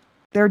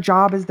 their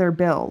job is their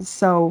bills.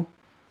 So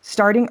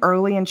starting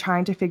early and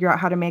trying to figure out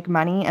how to make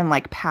money and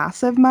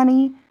passive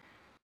money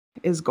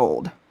is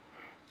gold.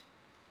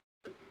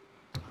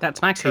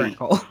 That's my current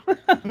goal.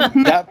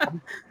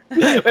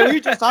 We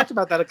just talked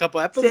about that a couple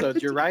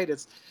episodes. You're right.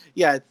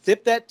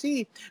 Sip that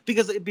tea,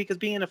 because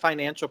being in a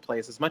financial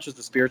place, as much as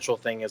the spiritual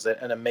thing is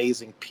an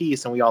amazing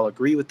piece, and we all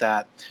agree with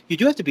that, you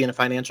do have to be in a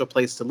financial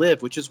place to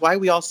live, which is why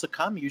we all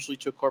succumb usually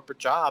to a corporate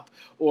job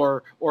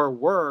or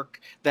work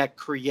that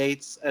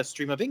creates a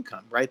stream of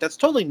income, right? That's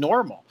totally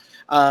normal.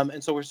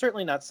 And so we're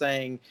certainly not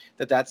saying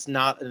that that's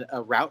not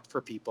a route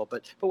for people,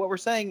 but what we're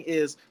saying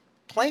is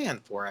plan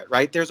for it,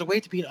 right? There's a way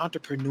to be an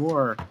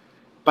entrepreneur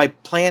by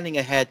planning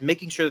ahead,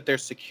 making sure that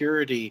there's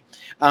security,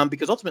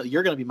 because ultimately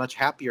you're going to be much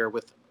happier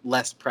with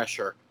less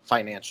pressure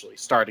financially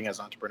starting as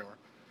an entrepreneur,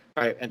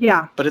 right? And,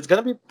 yeah. But it's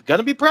going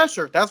to be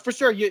pressure, that's for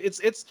sure.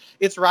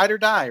 It's ride or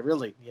die,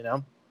 really,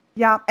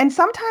 Yeah, and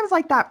sometimes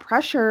that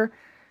pressure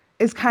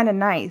is kind of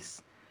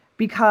nice,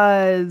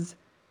 because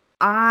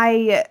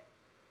I'd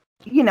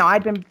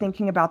been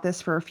thinking about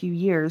this for a few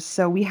years.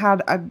 So we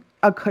had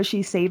a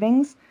cushy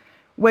savings,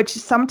 which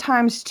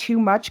sometimes too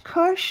much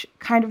cush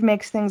kind of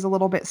makes things a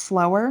little bit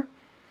slower.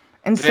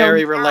 And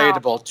very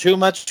relatable. Too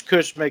much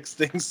cush makes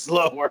things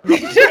slower.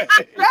 Yes.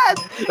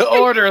 The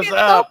order's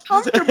up.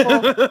 So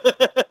comfortable.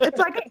 It's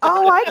like,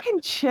 oh, I can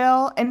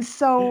chill. And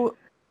so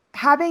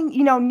having,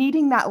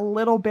 needing that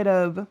little bit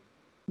of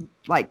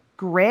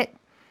grit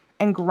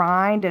and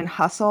grind and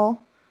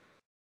hustle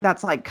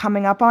that's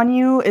coming up on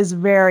you is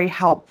very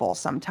helpful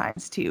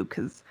sometimes too,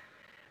 because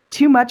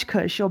too much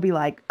cush, you'll be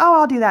like,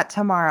 oh, I'll do that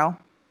tomorrow.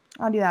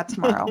 That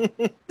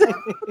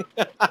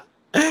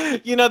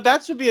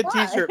should be a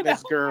t-shirt,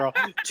 Miss Girl.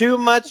 Too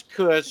much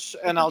kush,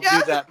 and I'll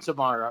do that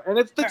tomorrow. And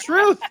it's the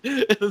truth.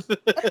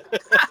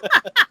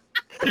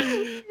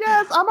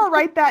 Yes, I'm going to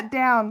write that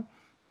down.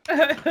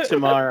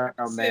 Tomorrow,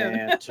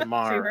 man.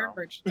 Tomorrow.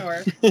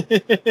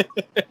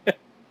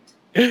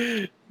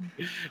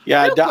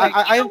 Yeah,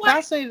 I am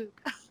fascinated.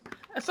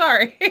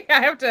 Sorry,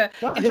 I have to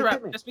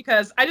interrupt just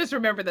because I just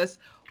remember this.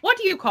 What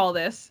do you call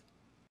this?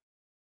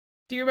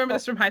 Do you remember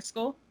this from high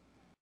school?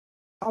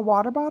 A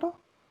water bottle?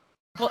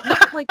 Well,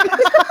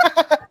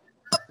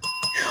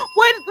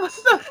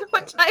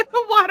 what type of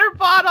water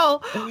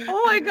bottle?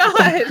 Oh my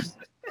gosh!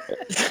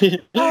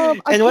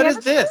 And what is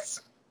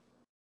this?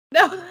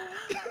 No.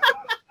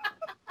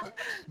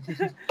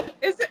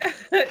 Is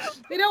it,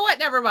 you know what?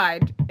 Never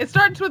mind. It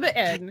starts with an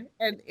N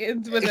and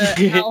ends with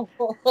an L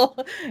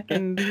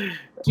and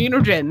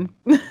Gin.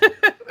 No,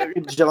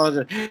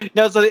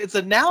 so it's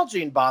a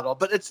Nalgene bottle,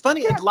 but it's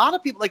funny. A lot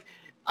of people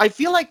I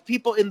feel like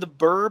people in the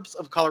burbs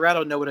of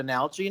Colorado know what a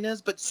Nalgene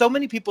is, but so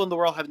many people in the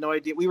world have no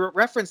idea. We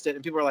referenced it,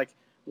 and people were like,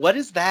 "What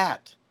is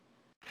that?"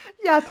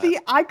 Yeah, see,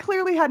 I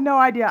clearly had no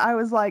idea. I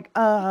was like,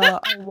 a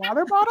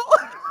water bottle?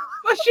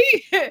 Well,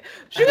 she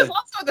was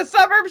also in the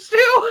suburbs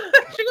too.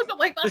 She was in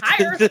the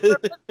higher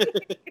suburbs.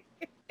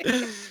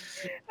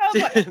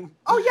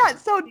 Oh yeah.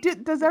 So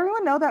does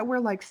everyone know that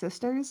we're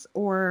sisters,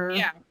 or?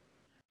 Yeah,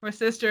 we're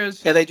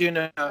sisters. Yeah, they do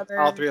know.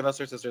 All three of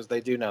us are sisters. They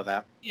do know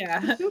that.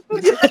 Yeah.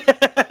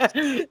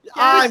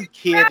 I'm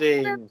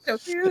kidding. So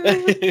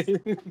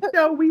cute.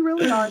 No, we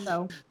really are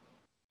though.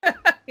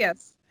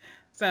 Yes.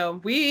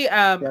 So we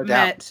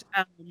met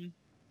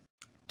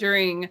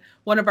during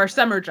one of our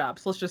summer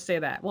jobs. Let's just say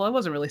that. Well, it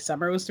wasn't really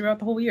summer. It was throughout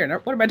the whole year.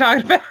 What am I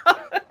talking about?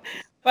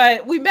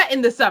 But we met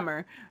in the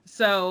summer.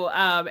 So,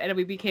 and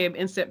we became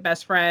instant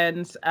best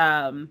friends.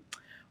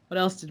 What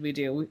else did we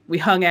do? We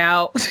hung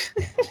out.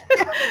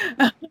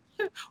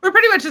 We're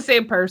pretty much the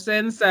same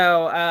person.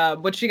 So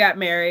when she got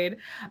married,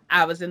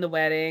 I was in the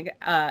wedding.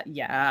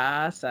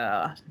 Yeah.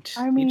 So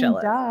I mean,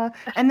 duh.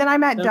 And then I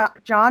met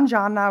John,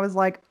 and I was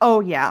like, oh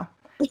yeah.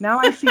 Now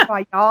I see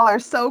why y'all are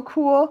so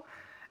cool.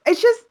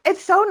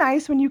 It's so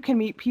nice when you can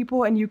meet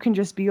people and you can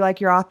just be like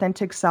your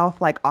authentic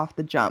self, like off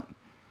the jump.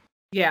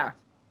 Yeah,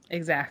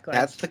 exactly.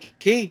 That's the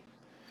key.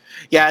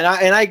 Yeah,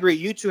 and I agree.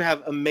 You two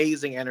have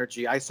amazing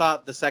energy. I saw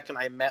it the second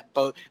I met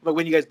both, but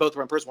when you guys both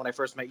were in person, when I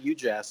first met you,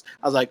 Jess,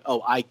 I was like,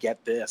 oh, I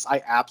get this.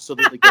 I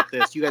absolutely get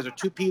this. You guys are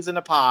two peas in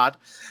a pod.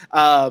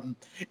 And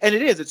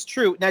it's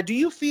true. Now, do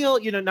you feel,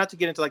 not to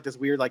get into like this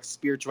weird like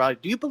spirituality,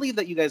 do you believe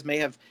that you guys may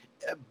have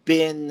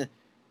been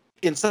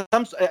in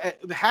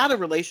had a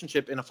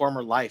relationship in a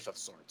former life of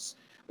sorts?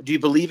 Do you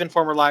believe in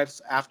former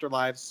lives,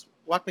 afterlives?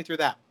 Walk me through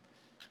that.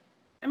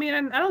 I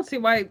mean, I don't see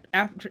why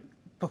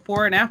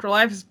before and after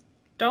lives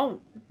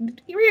don't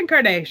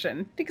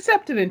reincarnation.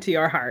 Accept it into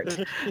your heart.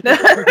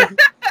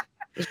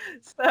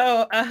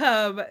 So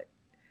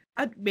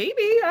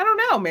maybe, I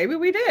don't know. Maybe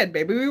we did.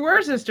 Maybe we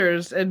were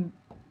sisters in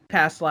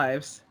past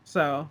lives.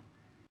 So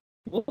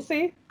we'll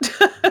see.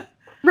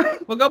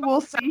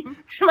 We'll see.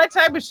 My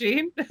time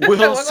machine.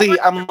 We'll see.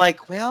 I'm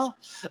like, well,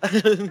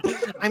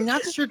 I'm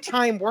not sure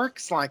time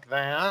works like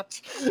that.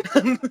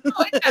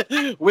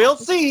 We'll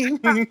see.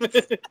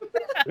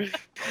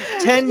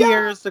 10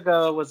 years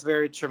ago was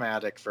very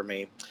traumatic for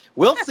me.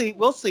 We'll see.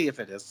 We'll see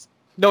if it is.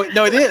 No,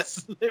 it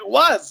is. It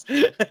was.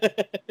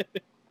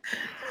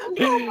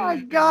 Oh my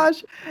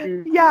gosh.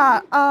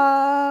 Yeah.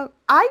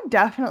 I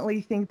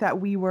definitely think that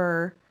we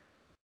were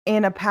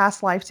in a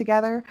past life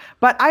together,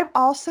 but I've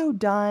also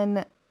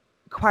done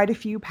quite a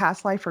few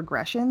past life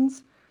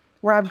regressions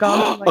where I've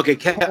gone to, like,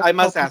 okay, I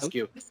must ask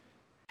you,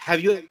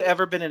 have you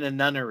ever been in a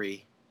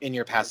nunnery in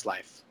your past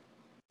life?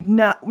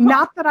 No,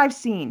 not that I've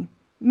seen.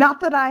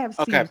 Not that I have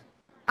seen. Okay.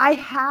 I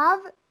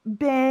have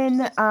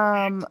been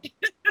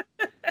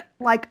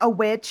like a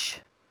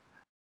witch.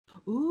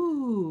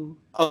 Ooh.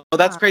 Oh,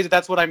 that's crazy.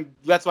 That's why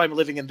I'm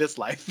living in this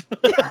life.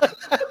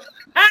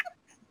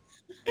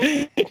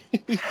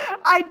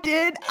 I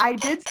did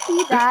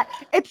see that.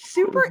 It's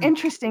super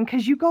interesting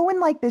because you go in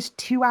like this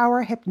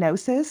 2-hour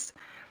hypnosis,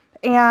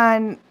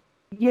 and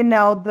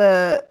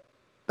the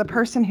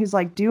person who's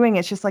like doing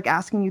it's just like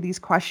asking you these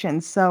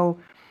questions. So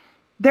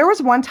there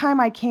was one time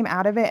I came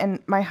out of it, and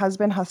my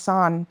husband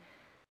Hassan,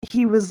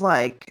 he was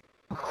like,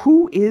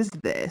 who is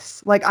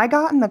this? Like, I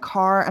got in the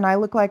car and I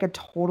looked like a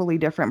totally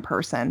different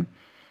person,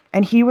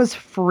 and he was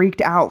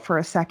freaked out for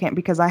a second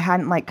because I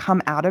hadn't like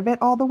come out of it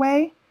all the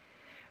way.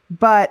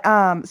 But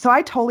so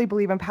I totally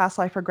believe in past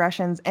life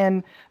regressions,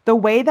 and the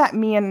way that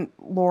me and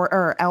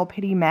El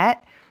Pity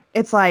met,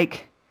 it's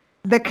like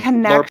the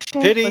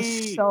connection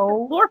was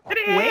so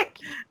quick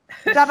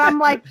that I'm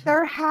like,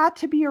 there had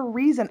to be a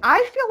reason.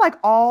 I feel like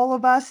all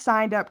of us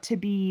signed up to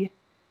be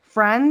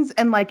friends,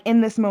 and like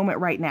in this moment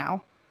right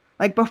now,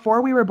 like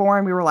before we were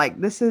born, we were like,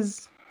 this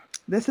is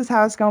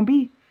how it's gonna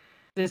be.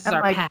 This is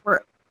our path.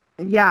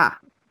 Yeah,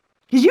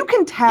 because you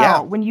can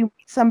tell when you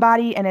meet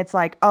somebody, and it's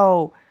like,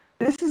 oh,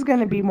 this is going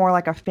to be more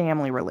like a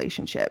family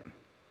relationship.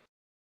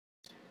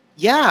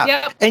 Yeah.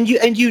 Yep. And you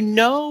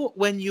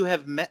when you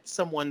have met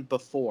someone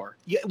before.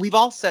 We've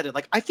all said it.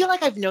 Like, I feel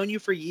like I've known you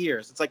for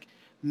years. It's like,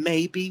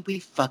 maybe we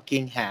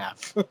fucking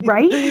have.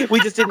 Right? We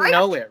just didn't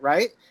know it,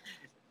 right?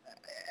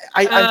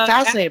 I'm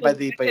fascinated by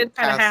the it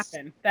kind of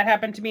happened. That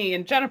happened to me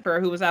and Jennifer,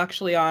 who was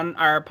actually on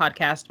our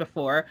podcast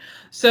before.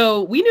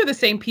 So we knew the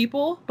same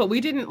people, but we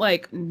didn't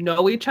like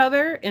know each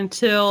other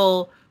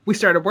until we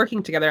started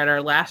working together at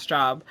our last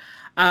job.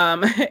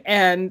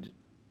 And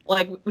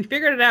like we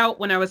figured it out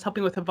when I was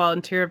helping with a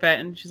volunteer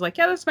event, and she's like,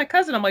 yeah, that's my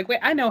cousin. I'm like, wait,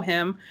 I know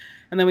him.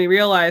 And then we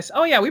realized,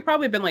 oh yeah, we've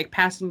probably been like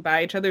passing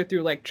by each other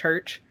through like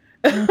church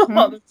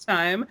all this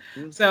time.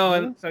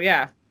 So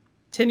yeah,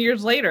 10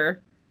 years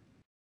later,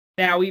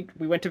 now we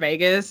went to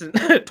Vegas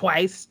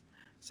twice.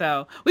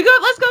 So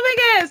let's go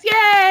Vegas.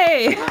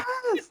 Yay.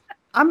 Yes.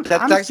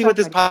 That's actually what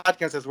this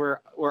podcast is. We're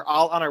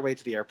all on our way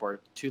to the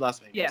airport to Las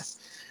Vegas. Yes.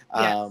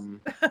 I'm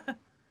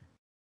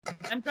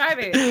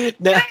driving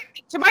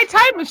to my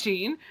time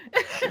machine.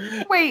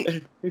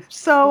 Wait,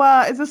 so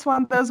is this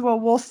one of those? Well,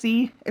 we'll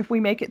see if we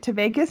make it to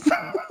Vegas.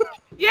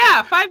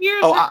 Yeah, 5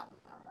 years.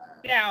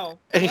 Now.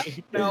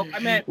 No, I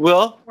meant.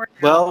 Well,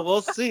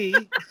 we'll see.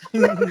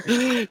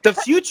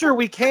 The future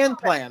we can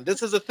plan.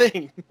 This is a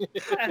thing,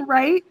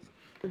 right?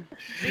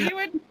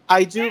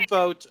 I do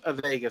vote a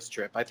Vegas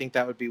trip. I think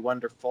that would be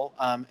wonderful.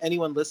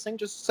 Anyone listening,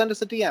 just send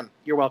us a DM.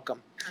 You're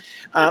welcome.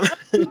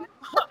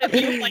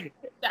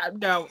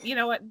 No, you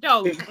know what?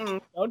 Don't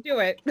do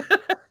it.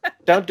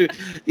 Don't do.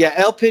 Yeah,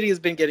 El Pity has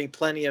been getting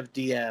plenty of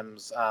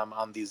DMs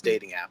on these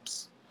dating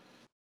apps.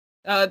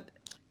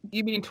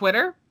 You mean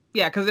Twitter?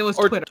 Yeah, because it was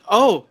Twitter.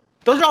 Oh,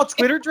 Those are all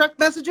Twitter direct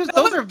messages?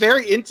 Those are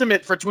very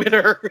intimate for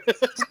Twitter.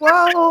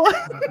 Whoa.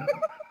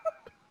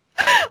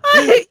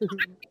 I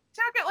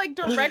took it like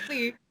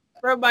directly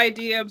from my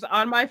DMs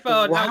on my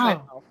phone. Wow. I was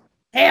like, "Oh,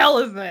 hell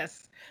is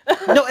this?"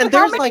 No, and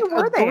there's like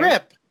a there?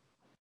 grip.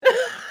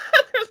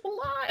 There's a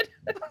lot.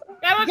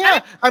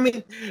 I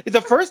mean,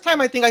 the first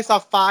time I think I saw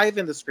 5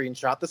 in the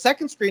screenshot. The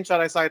second screenshot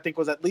I saw, I think,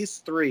 was at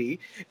least 3.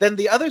 Then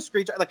the other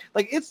screenshot,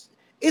 like it's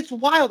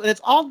wild, and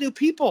it's all new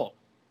people.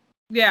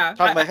 Yeah.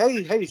 Talking about,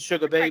 hey,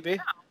 sugar baby.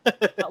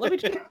 Let me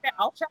check.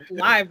 I'll check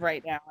live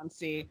right now and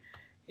see.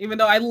 Even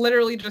though I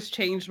literally just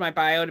changed my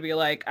bio to be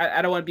like,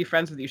 I don't want to be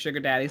friends with you, sugar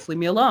daddies. Leave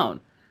me alone.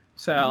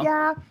 So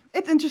yeah,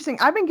 it's interesting.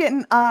 I've been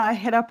getting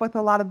hit up with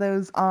a lot of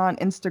those on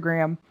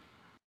Instagram.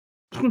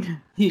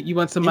 You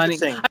want some money?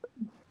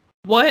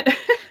 What?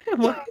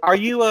 What? Are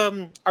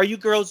you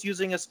girls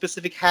using a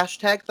specific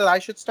hashtag that I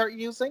should start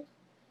using?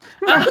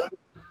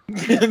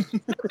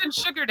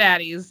 Sugar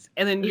daddies,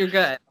 and then you're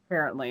good.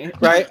 Apparently,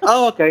 right?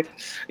 Oh, okay.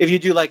 If you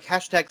do like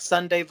hashtag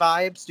Sunday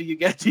vibes, do you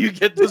get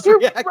this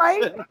reaction?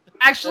 Right?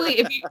 Actually,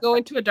 if you go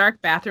into a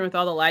dark bathroom with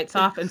all the lights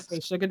off and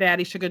say sugar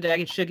daddy, sugar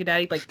daddy, sugar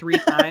daddy like 3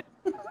 times,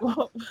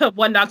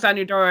 one knocks on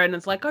your door and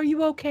it's like, "Are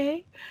you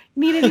okay?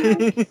 Need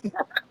anything?"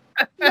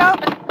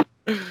 Yep.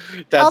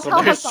 That's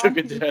hilarious,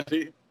 sugar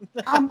daddy.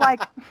 I'm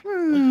like,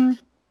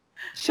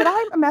 should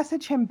I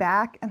message him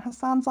back? And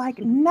Hassan's like,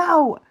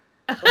 no.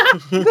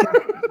 Absolutely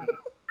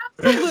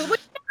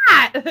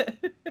not.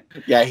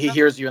 Yeah, he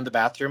hears you in the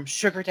bathroom.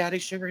 Sugar daddy,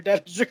 sugar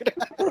daddy, sugar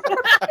daddy.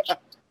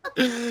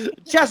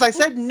 Jess, I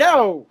said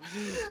no.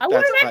 I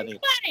want to make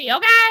money,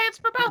 okay? It's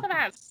for both of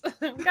us.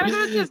 We gotta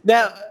go to Disney.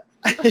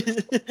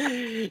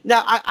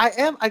 Now,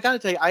 I gotta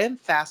tell you, I am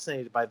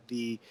fascinated by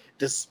the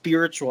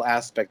spiritual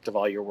aspect of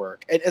all your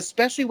work, and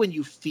especially when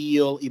you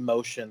feel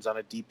emotions on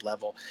a deep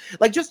level.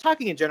 Like, just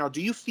talking in general,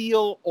 do you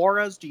feel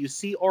auras? Do you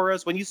see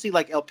auras? When you see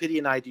like Elpidia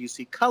and I, do you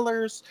see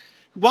colors?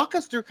 Walk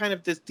us through kind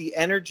of the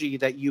energy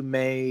that you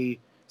may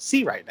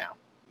see right now,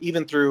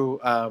 even through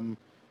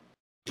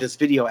this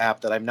video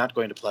app that I'm not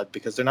going to plug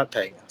because they're not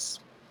paying us.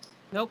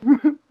 Nope.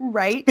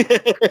 Right.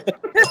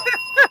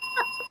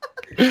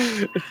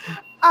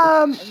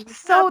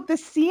 So the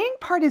seeing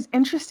part is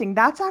interesting.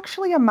 That's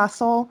actually a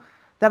muscle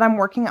that I'm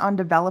working on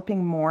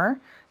developing more.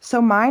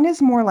 So mine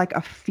is more like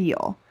a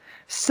feel.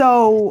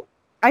 So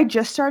I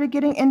just started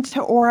getting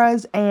into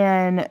auras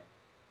and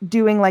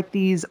doing like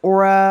these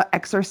aura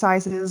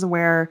exercises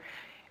where,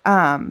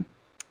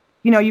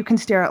 you can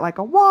stare at like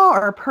a wall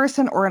or a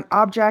person or an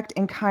object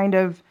and kind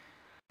of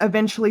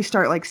eventually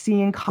start like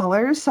seeing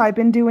colors. So I've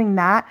been doing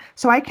that.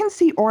 So I can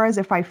see auras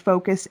if I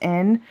focus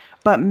in,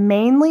 but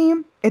mainly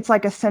it's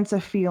like a sense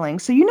of feeling.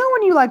 So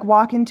when you like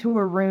walk into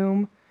a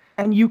room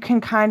and you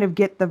can kind of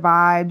get the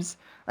vibes,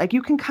 like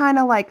you can kind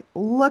of like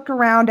look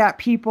around at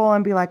people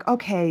and be like,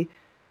 okay,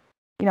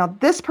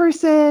 this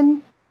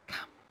person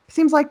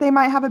seems like they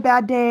might have a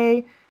bad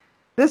day.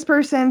 This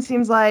person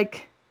seems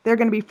like they're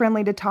going to be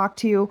friendly to talk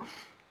to.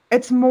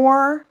 It's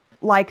more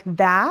like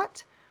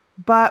that.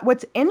 But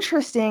what's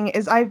interesting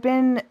is I've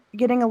been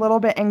getting a little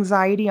bit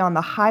anxiety on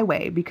the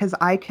highway because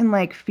I can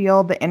like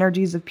feel the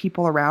energies of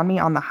people around me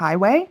on the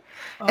highway.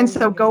 And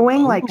so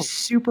going like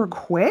super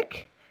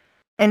quick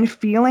and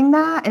feeling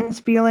that and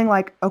feeling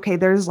like, okay,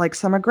 there's like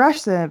some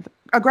aggressive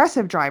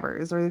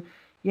drivers or,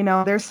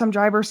 there's some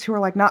drivers who are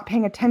like not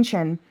paying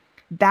attention.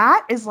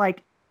 That is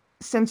like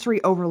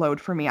sensory overload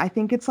for me. I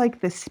think it's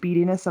like the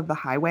speediness of the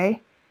highway.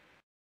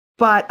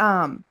 But,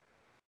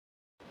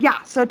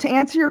 yeah, so to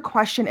answer your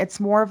question, it's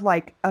more of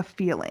like a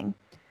feeling.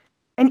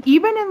 And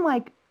even in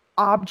like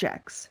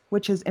objects,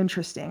 which is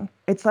interesting,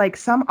 it's like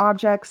some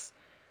objects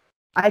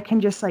I can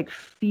just like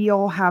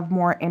feel have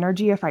more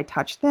energy if I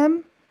touch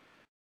them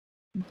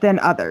than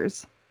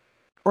others.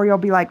 Or you'll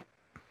be like,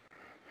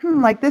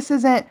 like this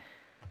isn't,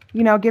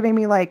 giving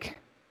me like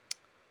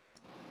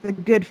the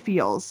good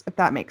feels, if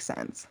that makes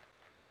sense.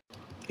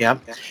 Yeah,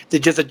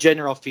 just a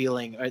general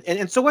feeling.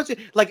 And so what's it,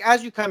 like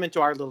as you come into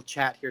our little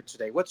chat here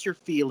today, what's your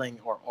feeling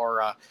or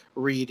aura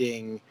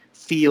reading,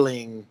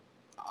 feeling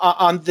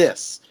on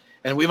this?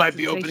 And we might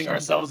be opening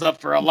ourselves up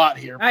for a lot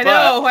here. I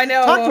know.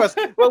 Talk to us.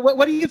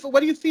 What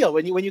do you feel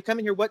when you come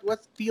in here?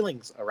 What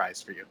feelings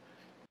arise for you?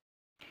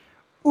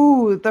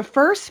 Ooh, the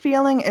first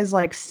feeling is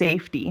like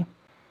safety.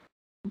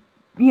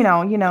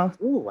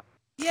 Ooh.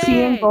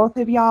 Seeing both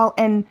of y'all,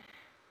 and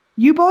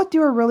you both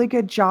do a really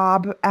good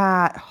job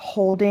at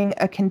holding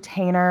a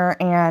container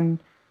and,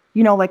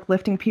 like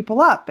lifting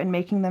people up and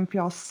making them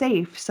feel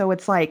safe. So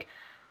it's like,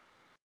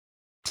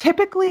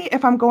 typically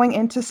if I'm going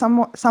into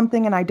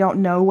something and I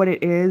don't know what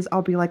it is,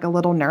 I'll be like a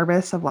little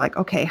nervous of like,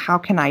 okay, how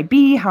can I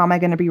be? How am I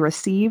going to be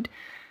received?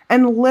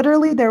 And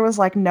literally there was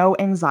like no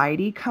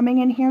anxiety coming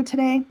in here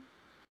today.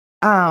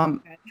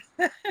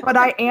 But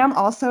I am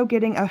also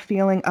getting a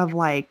feeling of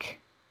like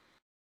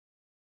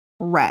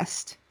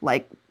rest.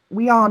 Like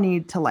we all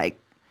need to like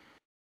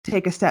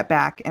take a step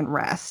back and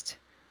rest.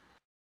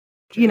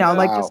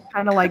 Like just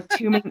kind of like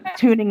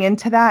tuning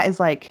into that is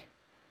like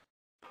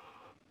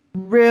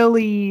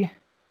really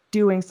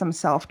doing some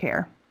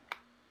self-care.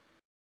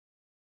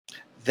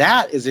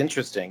 That is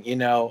interesting.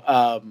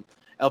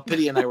 El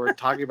Pity and I were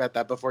talking about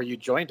that before you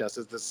joined us.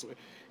 Is this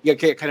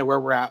kind of where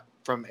we're at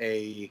from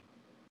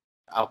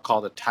I'll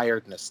call it a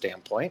tiredness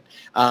standpoint.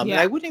 And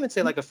I wouldn't even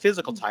say like a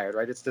physical tired,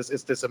 right? It's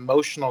this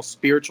emotional,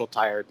 spiritual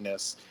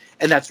tiredness.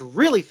 And that's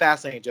really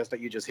fascinating, Jess, that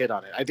you just hit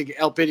on it. I think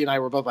El Pity and I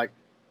were both like,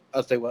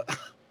 I'll say what?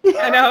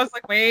 I know. I was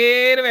like,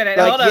 wait a minute.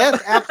 Like,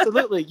 yes,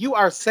 absolutely. You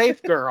are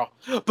safe, girl,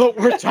 but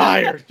we're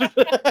tired.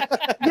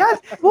 Yes.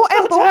 Well,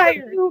 and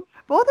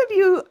both of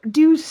you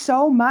do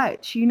so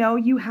much.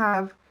 You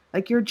have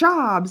like your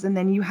jobs, and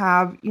then you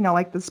have,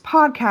 like this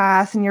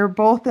podcast, and you're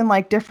both in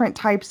like different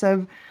types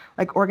of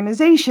like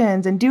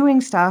organizations and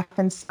doing stuff.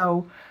 And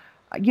so,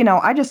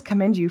 I just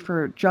commend you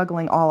for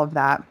juggling all of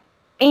that.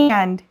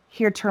 And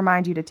here to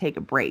remind you to take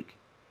a break.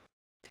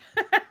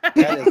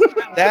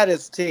 That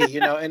is tea,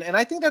 and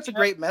I think that's a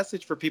great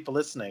message for people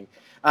listening.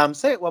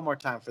 Say it one more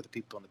time for the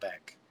people in the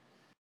back.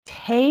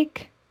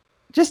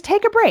 Just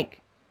take a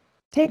break.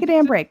 Take a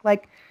damn break.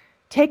 Like,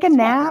 take a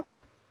nap,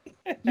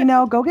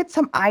 go get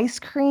some ice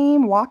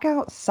cream, walk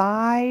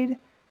outside,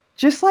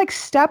 just like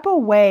step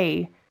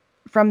away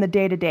from the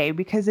day to day,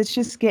 because it's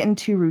just getting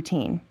too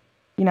routine,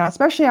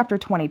 especially after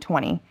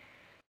 2020.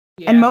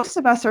 Yeah. And most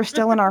of us are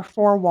still in our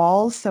four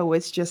walls. So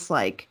it's just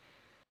like,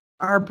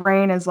 our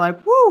brain is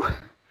like, woo,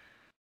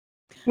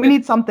 we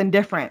need something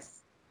different.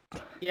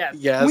 Yes.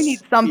 We need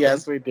something.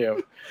 Yes, we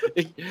do.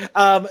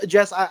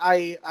 Jess,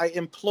 I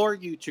implore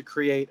you to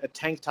create a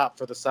tank top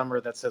for the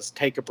summer that says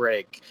 "Take a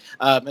break."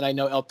 And I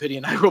know El Pity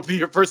and I will be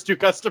your first 2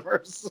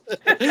 customers.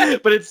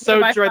 But it's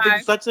so true.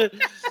 I think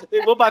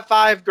it's we'll buy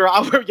 5,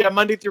 girl.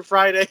 Monday through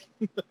Friday.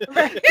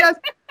 Yes,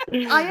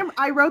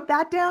 I wrote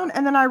that down,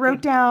 and then I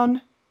wrote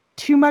down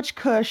too much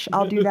Kush.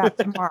 I'll do that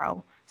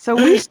tomorrow. So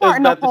we're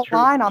starting a whole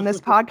line on this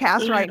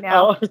podcast right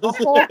now. A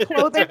whole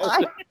clothing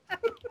line.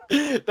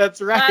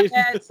 That's right.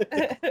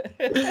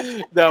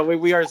 No,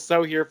 we are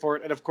so here for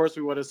it, and of course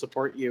we want to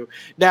support you.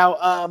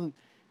 Now,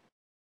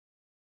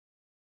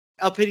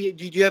 El Pity,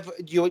 do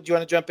you want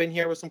to jump in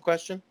here with some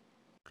question?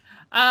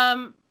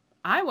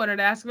 I wanted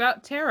to ask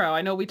about tarot.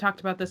 I know we talked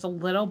about this a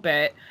little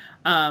bit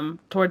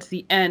towards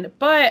the end,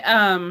 but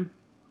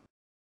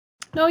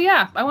no,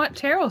 yeah, I want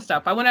tarot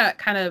stuff. I want to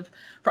kind of,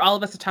 for all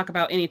of us to talk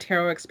about any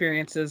tarot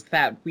experiences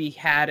that we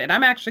had. And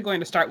I'm actually going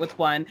to start with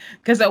one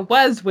because it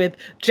was with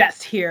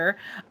Jess here.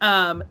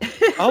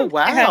 Oh,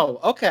 wow.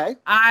 Okay.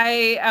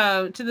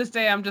 To this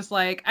day, I'm just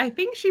like, I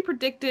think she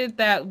predicted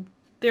that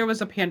there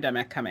was a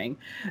pandemic coming.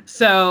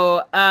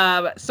 So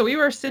we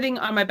were sitting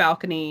on my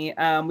balcony.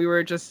 We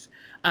were just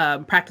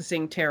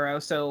practicing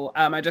tarot. So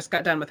I just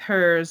got done with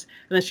hers,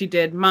 and then she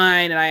did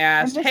mine. And I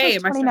asked, and this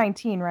was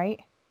 2019,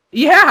 right?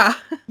 Yeah.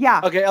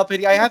 Yeah. Okay, El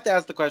Pity, I have to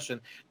ask the question.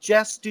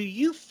 Jess, do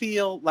you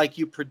feel like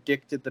you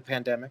predicted the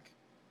pandemic?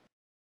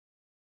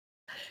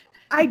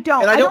 I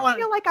don't. I don't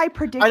feel like I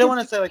predicted. I don't want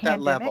to say like that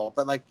level,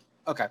 but like,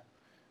 okay.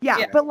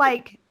 Yeah, but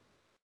like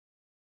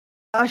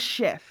a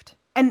shift.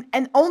 And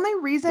only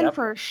reason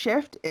for a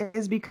shift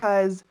is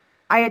because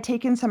I had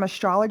taken some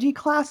astrology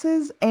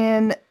classes,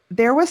 and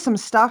there was some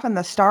stuff in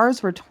the stars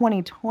for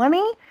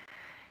 2020,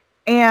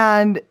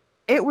 and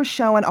it was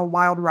showing a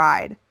wild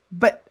ride.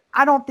 But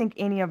I don't think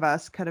any of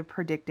us could have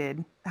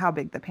predicted how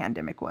big the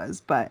pandemic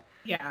was, but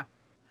yeah.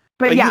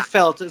 But you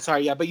felt,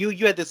 but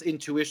you had this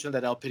intuition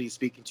that El Pity is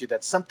speaking to,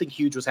 that something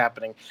huge was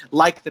happening,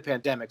 like the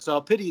pandemic. So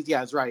El Pity,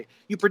 is right.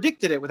 You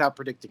predicted it without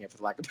predicting it,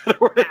 for lack of better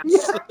words.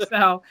 Yeah.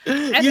 So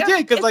you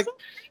did, because like, so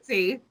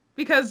crazy,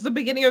 because the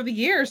beginning of the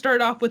year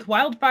started off with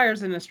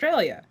wildfires in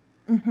Australia.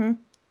 Mm-hmm.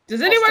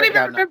 Does anyone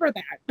even remember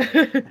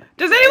that?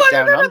 Does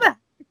anyone remember that?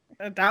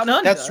 Down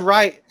under. That's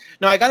right.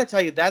 No, I got to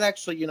tell you that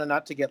actually,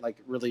 not to get like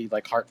really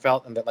like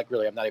heartfelt, and that like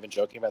really, I'm not even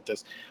joking about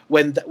this.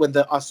 When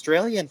the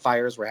Australian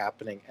fires were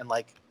happening, and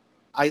like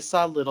I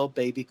saw little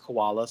baby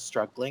koalas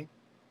struggling.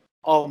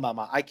 Oh,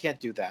 mama, I can't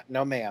do that.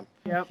 No, ma'am.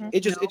 Yep.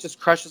 It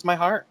just crushes my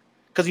heart,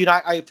 because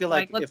I feel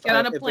like let's get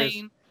on a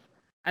plane.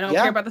 I don't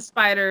care about the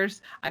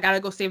spiders. I gotta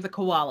go save the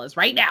koalas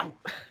right now.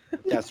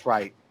 That's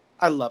right.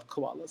 I love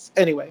koalas.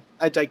 Anyway,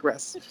 I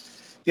digress.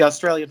 The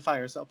Australian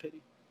fires, El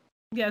Pity.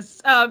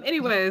 Yes.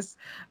 Anyways,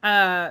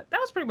 that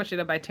was pretty much it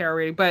of my tarot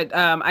reading. But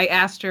I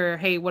asked her,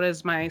 hey, what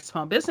is my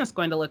small business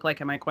going to look like?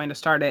 Am I going to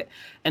start it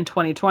in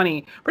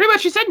 2020? Pretty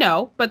much she said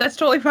no, but that's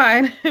totally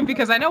fine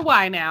because I know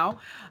why now.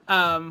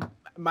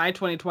 My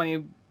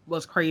 2020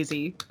 was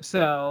crazy,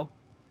 so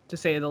to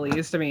say the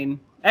least. I mean,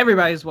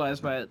 everybody's was,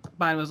 but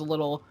mine was a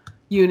little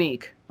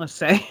unique, let's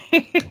say.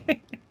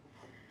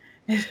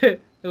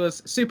 It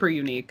was super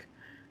unique.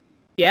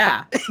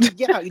 Yeah.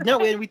 Yeah, no,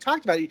 and we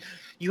talked about it.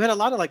 You had a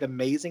lot of like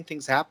amazing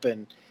things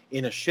happen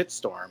in a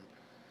shitstorm.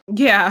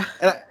 Yeah.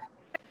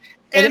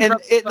 And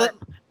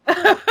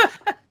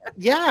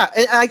yeah,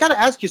 and I got to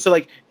ask you, so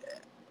like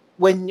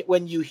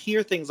when you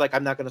hear things like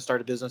I'm not going to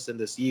start a business in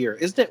this year,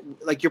 isn't it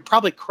like you're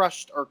probably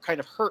crushed or kind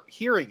of hurt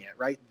hearing it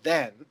right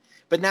then?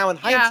 But now in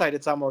hindsight,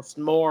 it's almost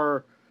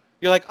more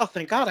you're like, oh,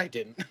 thank God I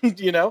didn't,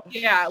 you know?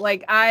 Yeah,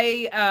 like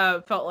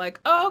I felt like,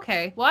 oh,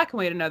 okay, well, I can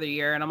wait another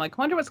year. And I'm like,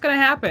 wonder what's going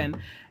to happen.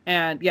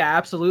 And yeah,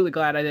 absolutely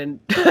glad I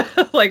didn't.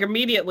 Like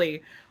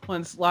immediately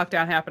once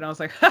lockdown happened, I was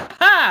like, ha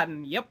ha,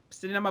 yep,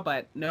 sitting on my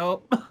butt.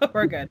 Nope,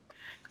 we're good.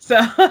 So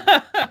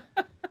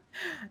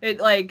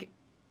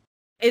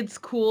it's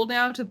cool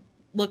now to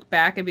look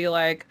back and be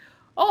like,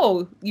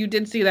 oh, you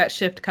did see that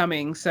shift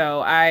coming.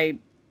 So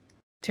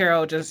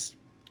tarot just,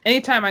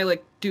 anytime I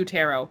like do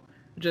tarot,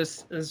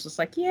 just is just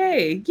like,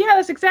 yay, yeah,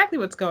 that's exactly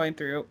what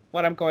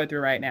I'm going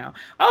through right now.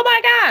 Oh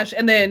my gosh.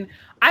 And then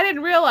I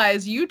didn't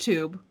realize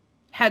YouTube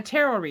had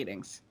tarot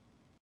readings.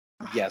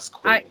 Yes,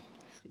 queen.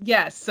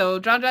 Yes, so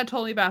John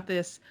told me about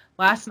this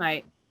last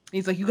night.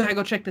 He's like, you gotta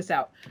go check this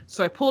out.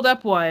 So I pulled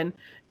up one,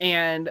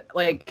 and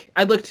like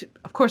I looked at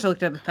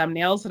the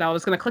thumbnails, and I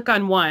was gonna click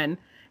on one,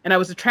 and I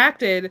was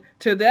attracted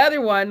to the other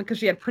one because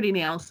she had pretty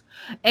nails.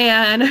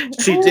 And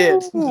she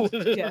did.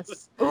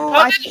 Yes.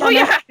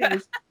 Yeah.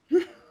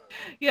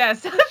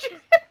 Yes.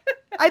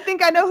 I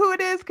think I know who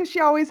it is because she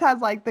always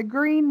has like the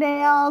green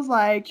nails,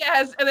 like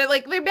yes, and then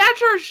like they match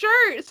her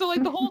shirt. So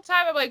like the whole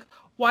time I'm like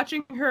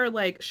watching her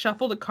like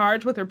shuffle the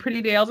cards with her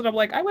pretty nails, and I'm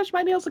like, I wish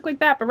my nails looked like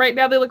that, but right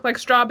now they look like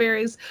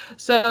strawberries.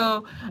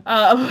 So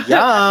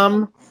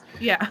yum.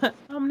 Yeah.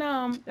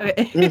 Nom.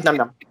 Okay.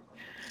 Nom.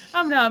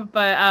 Nom.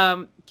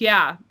 But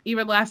yeah,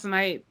 even last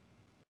night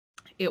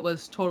it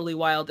was totally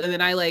wild. And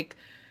then I like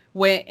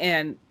went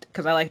and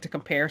because I like to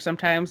compare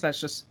sometimes, that's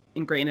just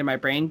ingrained in my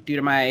brain due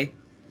to my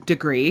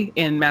degree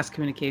in mass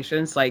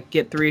communications, like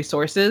get 3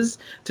 sources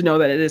to know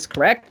that it is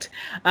correct.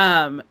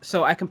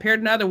 So I compared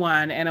another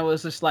one and it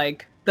was just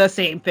like the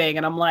same thing.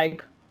 And I'm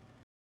like,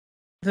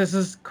 this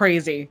is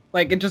crazy.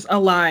 Like it just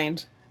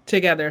aligned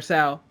together.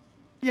 So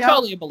yep.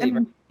 Totally a believer.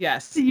 And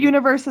yes. The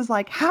universe is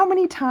like, how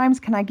many times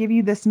can I give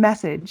you this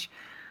message?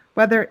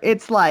 Whether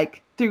it's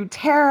like through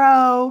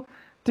tarot,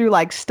 through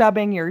like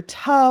stubbing your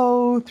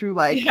toe, through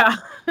like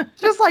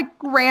just like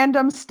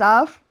random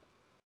stuff.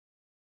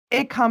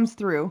 It comes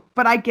through,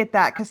 but I get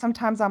that because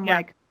sometimes I'm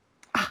like,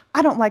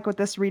 I don't like what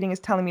this reading is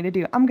telling me to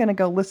do. I'm going to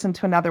go listen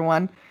to another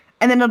one.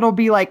 And then it'll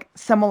be like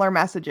similar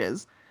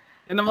messages.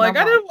 And I'm like,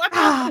 I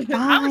was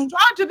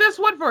drawn to this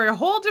one for a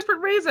whole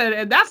different reason.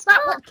 And that's not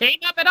what came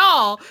up at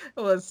all.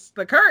 It was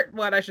the current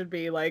one I should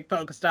be like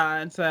focused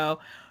on. So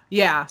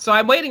yeah. So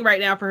I'm waiting right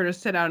now for her to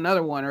send out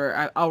another one,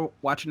 or I'll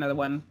watch another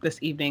one this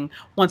evening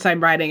once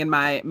I'm writing in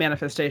my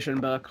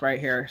manifestation book right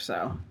here.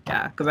 So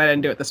yeah, because I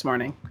didn't do it this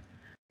morning.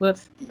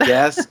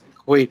 Yes,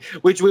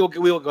 which we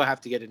will go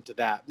have to get into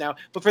that now.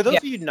 But for those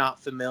of you not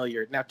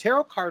familiar, now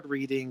tarot card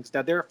readings,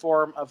 now they're a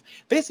form of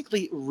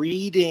basically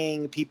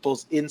reading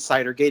people's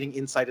insight or gaining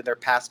insight in their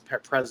past,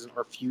 present,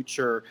 or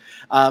future.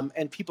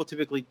 And people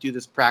typically do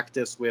this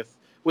practice with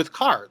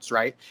cards,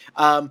 right?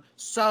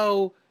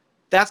 So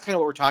that's kind of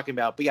what we're talking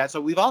about. But yeah, so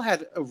we've all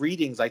had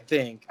readings, I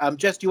think.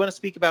 Jess, do you want to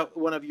speak about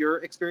one of your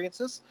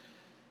experiences?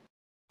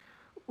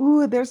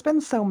 Ooh, there's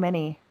been so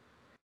many.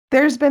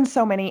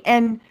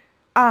 And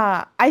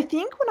I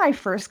think when I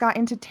first got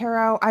into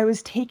tarot, I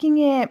was taking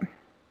it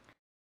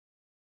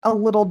a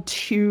little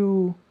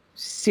too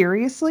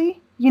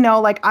seriously. You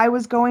know, like I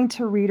was going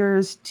to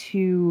readers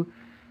to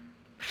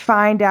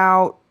find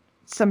out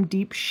some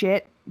deep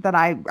shit that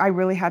I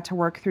really had to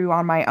work through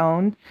on my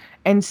own.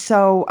 And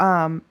so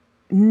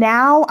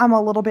now I'm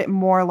a little bit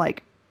more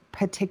like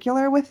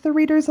particular with the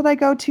readers that I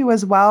go to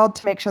as well,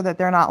 to make sure that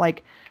they're not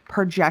like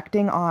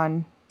projecting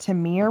on to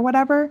me or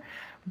whatever.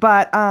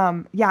 But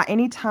yeah,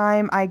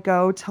 anytime I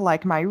go to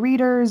like my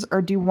readers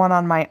or do one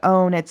on my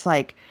own, it's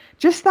like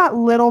just that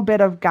little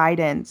bit of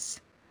guidance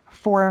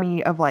for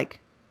me of like,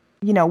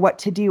 you know, what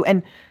to do.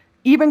 And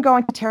even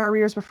going to tarot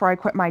readers before I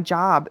quit my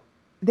job,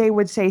 they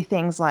would say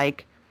things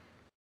like,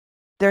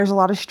 there's a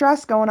lot of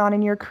stress going on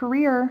in your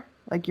career.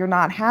 Like you're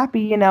not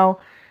happy, you know.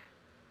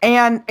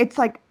 And it's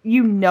like,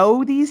 you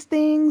know, these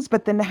things,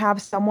 but then to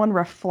have someone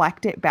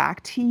reflect it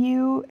back to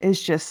you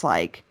is just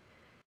like,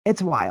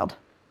 it's wild.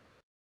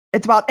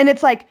 It's wild. And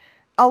it's like,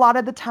 a lot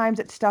of the times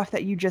it's stuff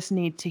that you just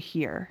need to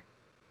hear.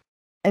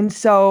 And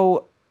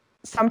so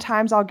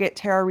sometimes I'll get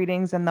tarot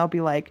readings and they'll be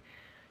like,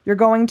 you're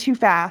going too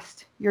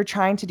fast. You're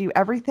trying to do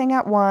everything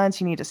at once.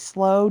 You need to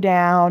slow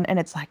down. And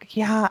it's like,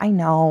 yeah, I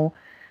know.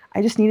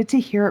 I just needed to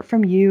hear it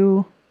from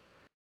you.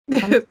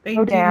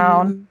 Slow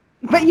down.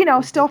 But, you know,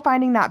 still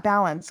finding that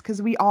balance,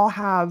 because we all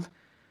have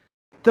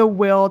the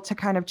will to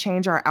kind of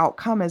change our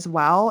outcome as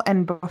well.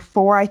 And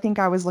before, I think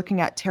I was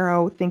looking at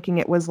tarot thinking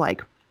it was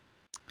like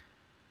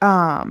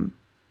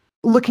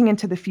looking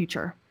into the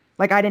future.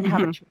 Like I didn't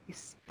have a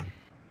choice.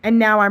 And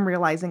now I'm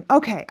realizing,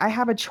 okay, I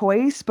have a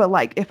choice, but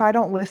like if I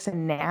don't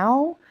listen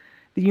now,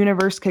 the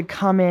universe could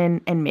come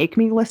in and make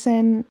me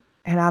listen.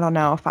 And I don't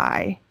know if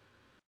I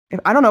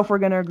don't know if we're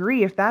going to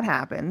agree if that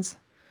happens.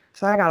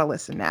 So I got to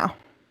listen now.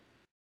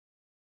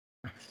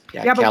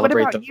 Yeah, but what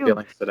about you?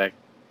 Feelings today.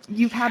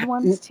 You've had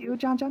ones too,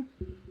 John?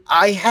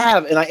 I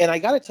have, and I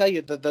got to tell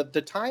you,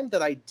 the time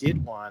that I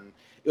did one,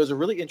 it was a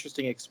really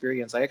interesting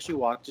experience. I actually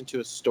walked into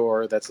a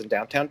store that's in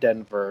downtown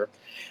Denver,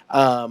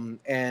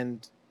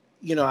 and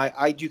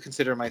I do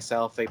consider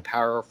myself a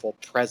powerful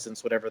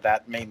presence, whatever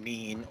that may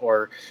mean,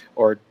 or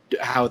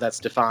how that's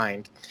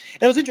defined.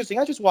 And it was interesting.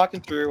 I was just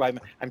walking through.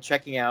 I'm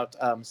checking out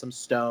some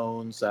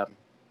stones,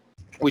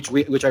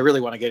 which I really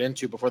want to get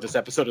into before this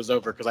episode is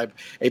over, because I'm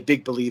a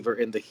big believer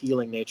in the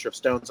healing nature of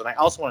stones, and I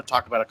also want to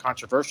talk about a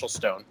controversial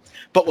stone,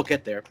 but we'll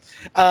get there.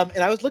 And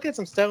I was looking at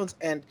some stones,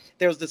 and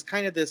there was this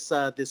kind of this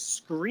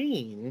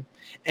screen,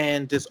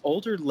 and this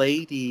older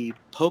lady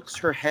pokes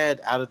her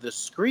head out of the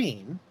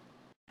screen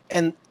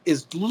and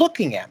is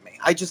looking at me.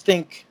 I just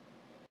think,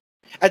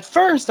 at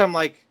first I'm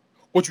like,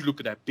 what you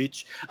looking at,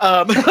 bitch?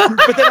 But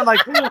then I'm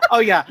like, oh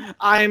yeah,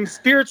 I'm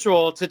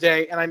spiritual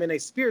today, and I'm in a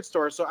spirit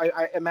store, so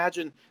I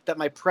imagine that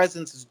my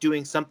presence is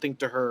doing something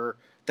to her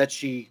that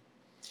she,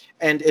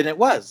 and it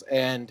was.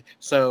 And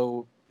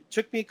so it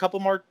took me a couple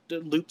more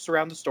loops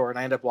around the store, and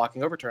I ended up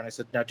walking over to her, and I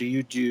said, now do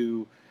you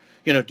do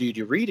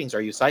readings?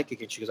 Are you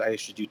psychic? And she goes, I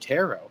actually do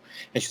tarot.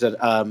 And she said,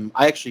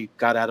 I actually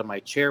got out of my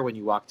chair when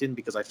you walked in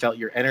because I felt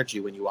your energy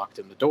when you walked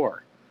in the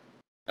door.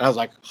 And I was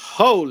like,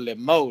 holy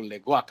moly,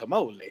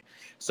 guacamole.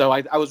 So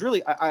I was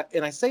really,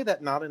 and I say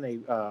that not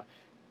in a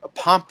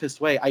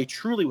pompous way. I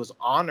truly was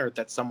honored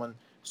that someone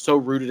so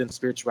rooted in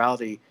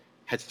spirituality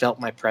had felt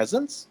my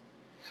presence.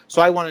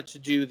 So I wanted to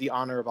do the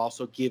honor of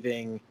also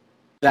giving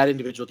that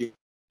individual the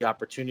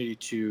opportunity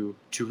to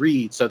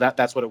read. So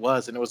that's what it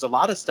was. And it was a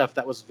lot of stuff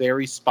that was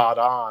very spot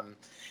on.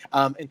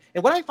 And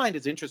what I find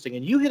is interesting,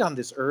 and you hit on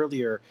this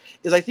earlier,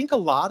 is I think a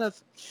lot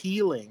of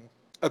healing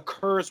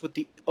occurs with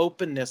the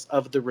openness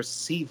of the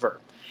receiver.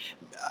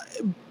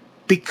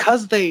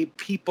 Because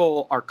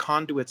people are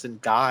conduits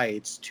and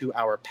guides to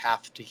our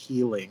path to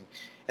healing.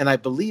 And I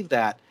believe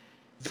that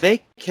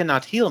they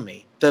cannot heal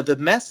me. The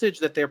message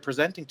that they're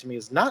presenting to me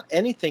is not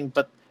anything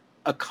but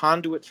a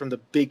conduit from the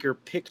bigger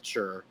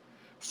picture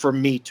for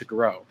me to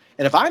grow.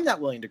 And if I'm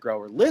not willing to grow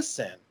or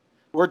listen,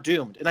 we're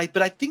doomed.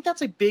 But I think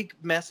that's a big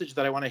message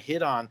that I want to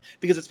hit on,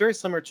 because it's very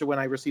similar to when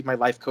I received my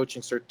life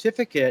coaching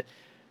certificate.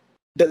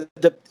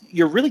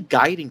 You're really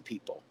guiding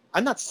people.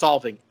 I'm not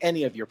solving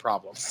any of your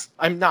problems.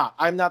 I'm not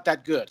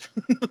that good.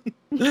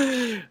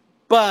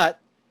 But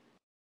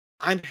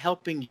I'm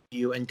helping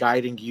you and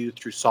guiding you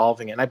through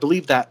solving it. And I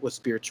believe that with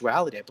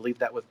spirituality. I believe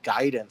that with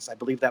guidance. I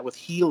believe that with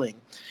healing.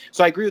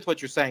 So I agree with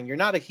what you're saying. You're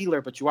not a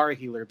healer, but you are a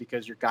healer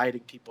because you're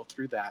guiding people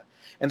through that.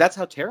 And that's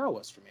how tarot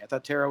was for me. I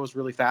thought tarot was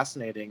really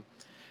fascinating.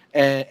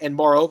 And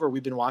moreover,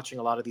 we've been watching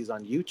a lot of these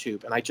on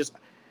YouTube. And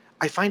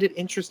I find it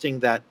interesting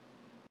that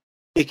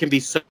it can be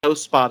so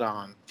spot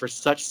on for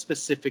such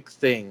specific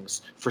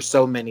things for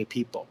so many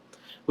people,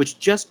 which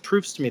just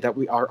proves to me that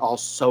we are all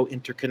so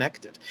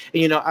interconnected.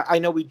 And, I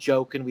know we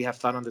joke and we have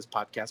fun on this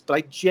podcast, but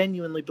I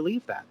genuinely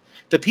believe that.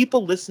 The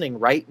people listening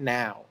right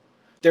now,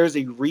 there's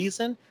a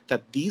reason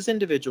that these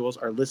individuals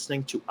are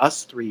listening to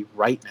us three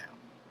right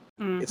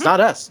now. Mm-hmm. It's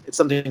not us. It's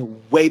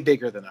something way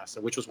bigger than us,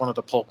 which was one of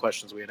the poll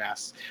questions we had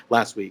asked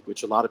last week,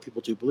 which a lot of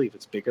people do believe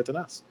it's bigger than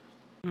us.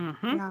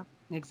 Mm-hmm. Yeah,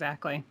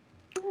 exactly.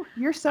 Ooh,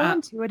 you're so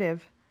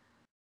intuitive.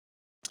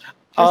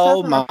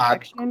 Oh my,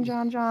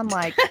 John.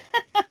 Like,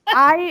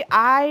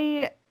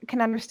 I can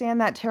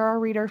understand that tarot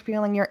reader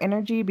feeling your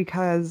energy,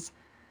 because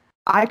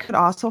I could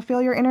also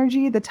feel your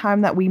energy the time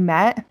that we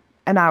met,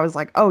 and I was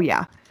like, oh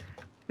yeah,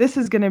 this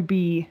is gonna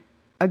be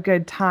a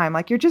good time.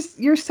 Like,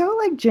 you're so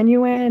like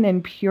genuine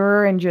and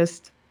pure, and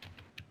just,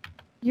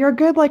 you're a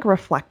good like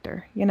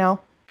reflector,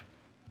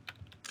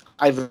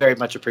 I very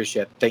much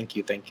appreciate it. Thank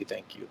you.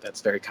 That's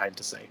very kind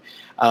to say.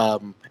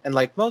 And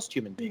like most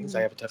human beings,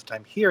 I have a tough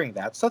time hearing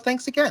that. So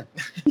thanks again.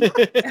 You're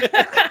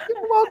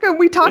welcome.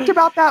 We talked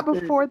about that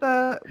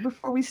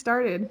before we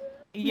started.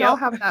 Yeah, all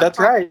have that. That's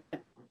right.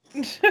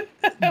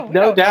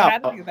 No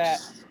doubt.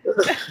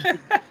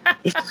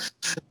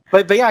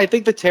 But yeah, I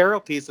think the tarot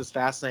piece is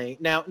fascinating.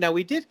 Now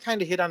we did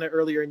kind of hit on it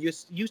earlier, and you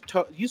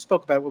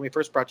spoke about it when we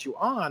first brought you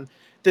on.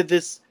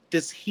 This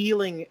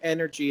healing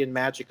energy and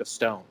magic of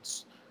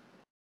stones.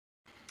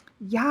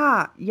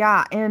 Yeah.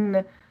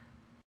 And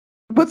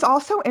what's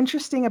also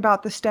interesting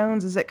about the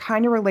stones is it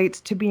kind of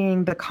relates to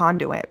being the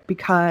conduit,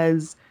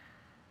 because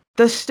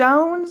the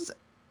stones,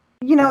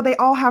 they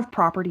all have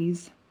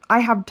properties. I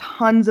have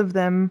tons of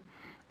them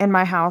in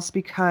my house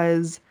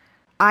because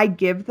I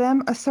give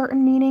them a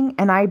certain meaning,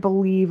 and I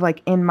believe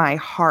like in my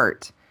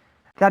heart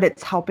that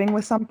it's helping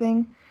with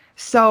something.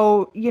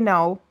 So,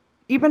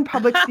 even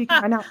public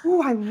speaking right now,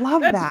 ooh, I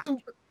love that.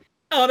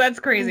 Oh, that's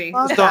crazy.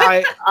 So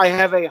I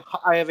have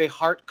a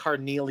heart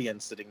carnelian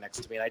sitting next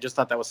to me, and I just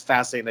thought that was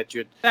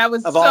fascinating that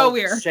was of so all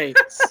weird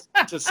shapes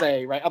to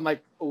say, right? I'm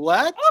like,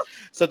 what?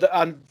 So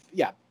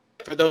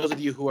for those of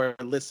you who are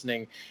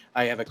listening,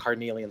 I have a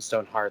carnelian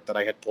stone heart that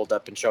I had pulled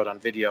up and showed on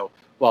video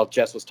while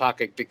Jess was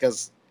talking,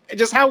 because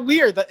just how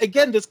weird that,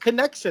 again, this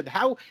connection.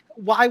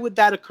 Why would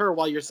that occur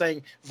while you're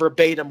saying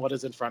verbatim what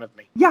is in front of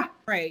me? Yeah.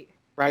 Right.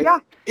 Yeah.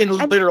 In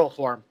literal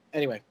form.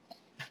 Anyway.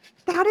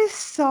 That is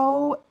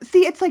so...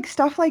 See, it's like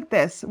stuff like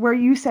this where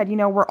you said,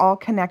 we're all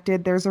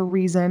connected. There's a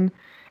reason.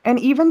 And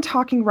even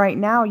talking right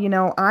now,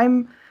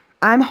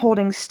 I'm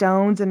holding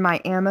stones in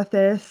my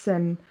amethyst,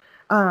 and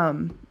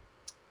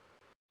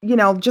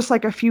just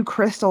like a few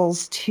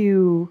crystals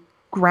to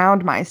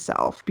ground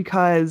myself,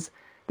 because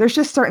there's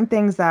just certain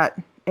things that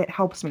it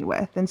helps me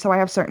with. And so I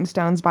have certain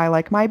stones by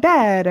like my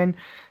bed and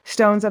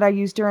stones that I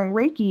use during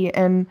Reiki.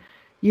 And,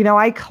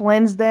 I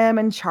cleanse them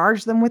and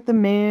charge them with the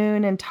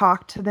moon and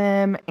talk to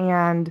them.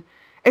 And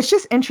it's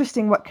just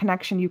interesting what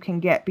connection you can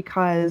get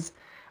because,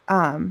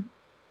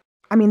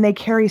 they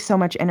carry so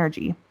much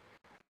energy.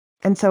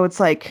 And so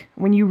it's like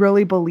when you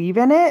really believe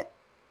in it,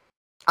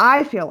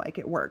 I feel like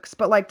it works.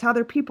 But like to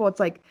other people, it's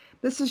like,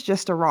 this is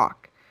just a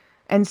rock.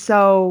 And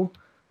so,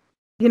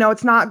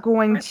 it's not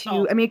going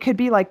to, it could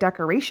be like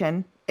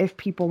decoration if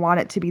people want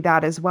it to be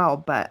that as well.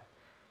 But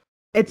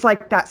it's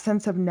like that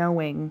sense of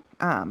knowing,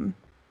 and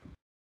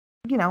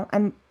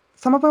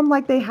some of them,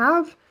 like they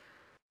have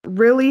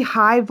really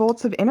high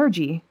volts of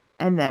energy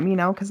in them,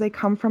 because they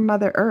come from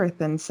Mother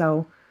Earth. And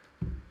so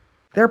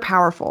they're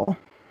powerful.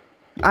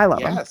 I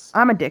love them.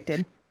 I'm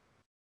addicted.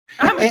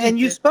 And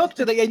you spoke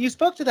to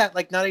that,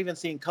 like not even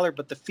seeing color,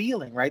 but the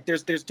feeling, right?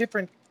 There's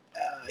different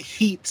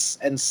heats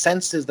and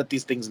senses that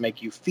these things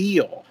make you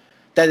feel.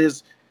 That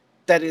is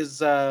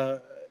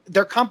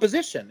their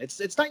composition.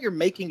 It's not you're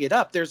making it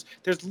up. There's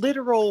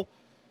literal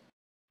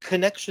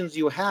connections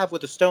you have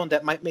with a stone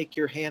that might make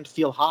your hand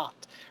feel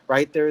hot,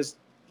 right?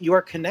 You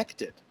are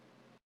connected.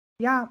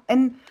 Yeah,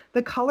 and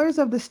the colors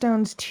of the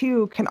stones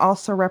too can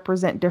also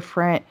represent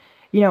different,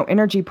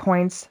 energy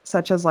points,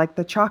 such as like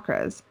the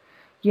chakras.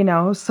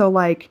 So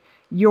like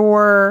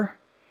your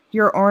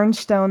orange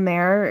stone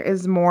there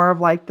is more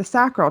of like the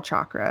sacral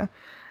chakra.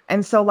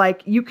 And so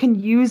like you can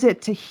use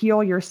it to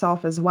heal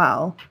yourself as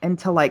well and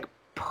to like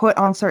put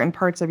on certain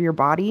parts of your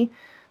body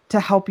to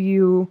help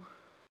you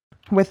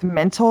with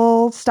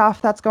mental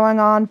stuff that's going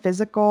on,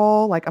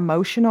 physical, like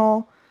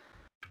emotional.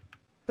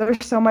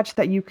 There's so much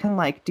that you can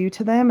like do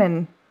to them.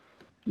 And,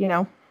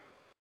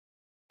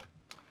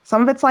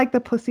 some of it's like the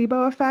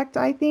placebo effect,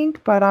 I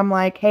think, but I'm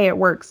like, hey, it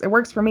works. It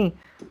works for me.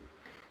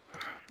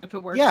 If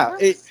it works, yeah,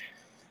 it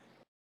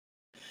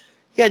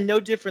works. No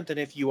different than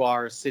if you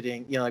are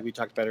sitting, like we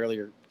talked about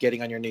earlier,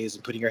 getting on your knees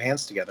and putting your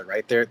hands together,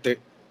 right?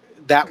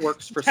 That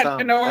works for some. I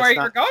don't know where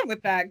you're going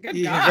with that.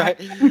 Good God.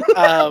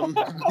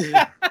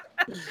 Right?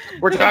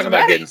 We're talking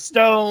about getting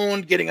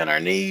stoned, getting on our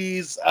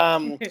knees, all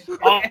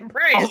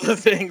the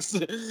things.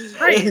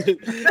 Pray.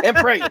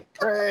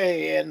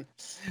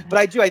 But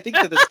I think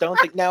that the stone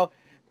thing now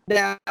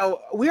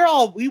we're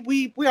all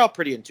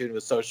pretty in tune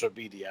with social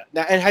media.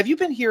 Now, and have you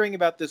been hearing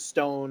about this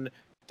stone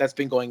that's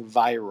been going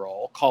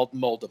viral called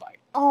Moldavite?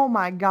 Oh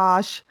my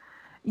gosh.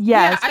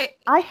 Yes. Yeah,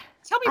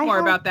 tell me more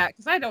about that,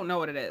 because I don't know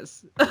what it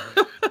is.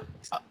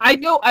 I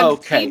know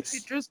I've seen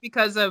pictures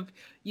because of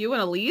you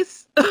and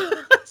Elise.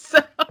 So.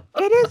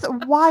 It is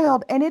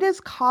wild, and it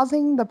is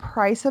causing the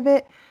price of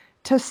it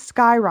to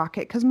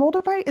skyrocket because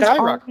Moldavite is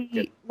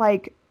already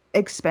like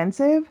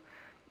expensive.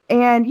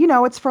 And,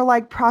 it's for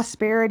like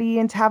prosperity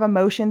and to have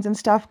emotions and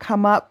stuff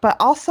come up. But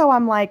also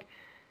I'm like,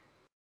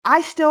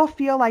 I still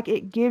feel like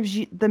it gives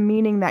you the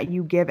meaning that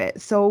you give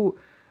it. So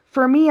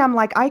for me, I'm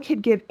like, I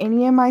could give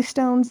any of my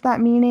stones that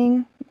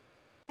meaning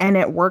and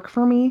it work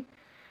for me.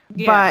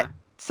 Yeah. But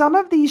some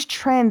of these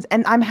trends,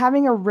 and I'm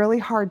having a really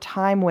hard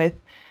time with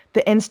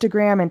the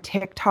Instagram and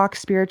TikTok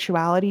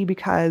spirituality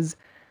because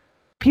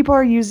people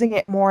are using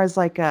it more as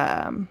like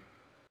not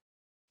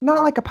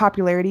like a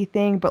popularity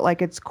thing, but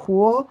like it's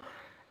cool.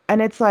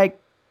 And it's like,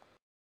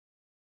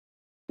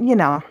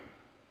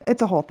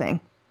 it's a whole thing.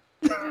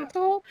 It's a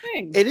whole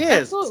thing. It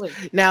is. Absolutely.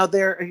 Now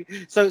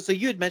so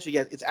you had mentioned,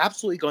 it's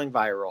absolutely going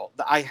viral.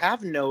 I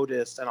have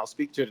noticed, and I'll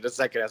speak to it in a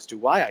second as to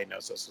why I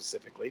know so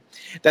specifically,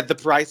 that the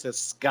price has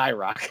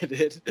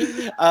skyrocketed.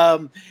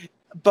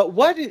 But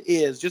what it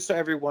is, just so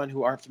everyone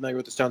who aren't familiar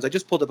with the stones, I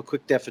just pulled up a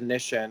quick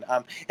definition.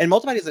 And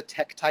Moldavite is a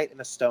tektite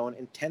in a stone,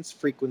 intense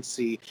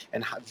frequency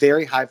and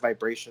very high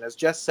vibration. As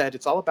Jess said,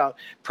 it's all about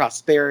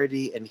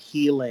prosperity and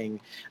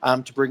healing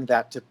to bring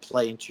that to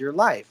play into your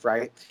life,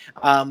 right?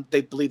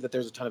 They believe that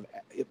there's a ton of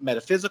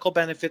metaphysical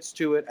benefits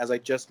to it, as I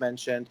just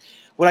mentioned.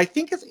 What I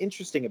think is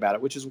interesting about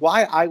it, which is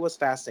why I was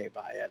fascinated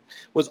by it,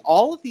 was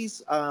all of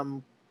these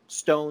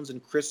stones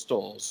and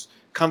crystals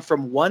come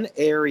from one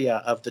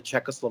area of the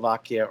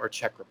Czechoslovakia or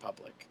Czech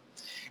Republic.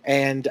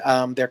 And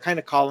they're kind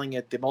of calling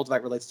it, the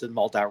Moldavite relates to the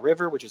Moldau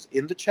River, which is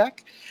in the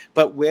Czech.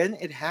 But when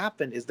it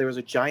happened is there was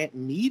a giant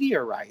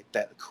meteorite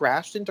that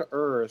crashed into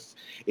Earth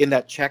in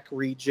that Czech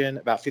region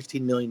about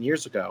 15 million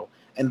years ago.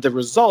 And the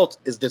result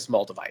is this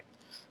Moldavite.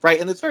 Right,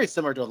 and it's very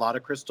similar to a lot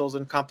of crystals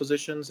and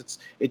compositions.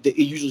 It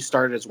usually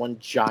started as one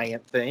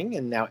giant thing,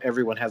 and now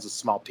everyone has a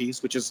small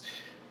piece, which is,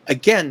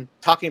 again,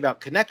 talking about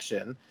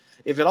connection.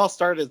 If it all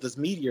started as this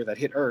meteor that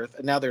hit Earth,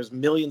 and now there's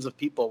millions of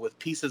people with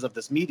pieces of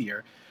this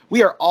meteor,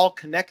 we are all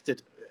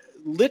connected,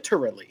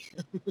 literally.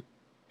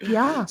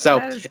 Yeah. So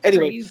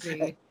anyway,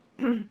 crazy.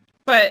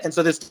 But and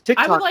so this TikToker,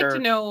 I would like to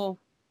know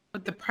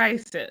what the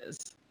price is.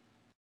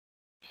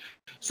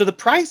 So the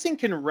pricing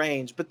can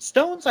range, but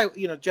stones,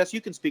 Jess,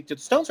 you can speak to.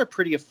 Stones are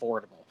pretty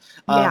affordable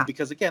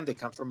because, again, they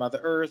come from Mother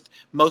Earth.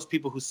 Most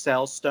people who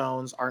sell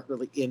stones aren't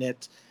really in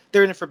it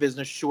they're in it for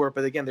business, sure,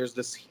 but again, there's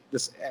this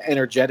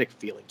energetic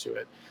feeling to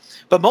it.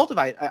 But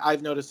Moldavite,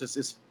 I've noticed this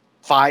is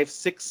 5,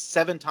 6,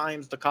 7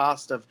 times the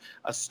cost of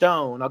a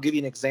stone. I'll give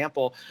you an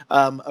example.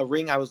 A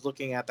ring I was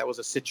looking at that was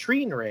a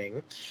citrine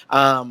ring,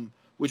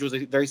 which was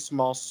a very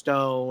small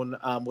stone,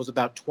 was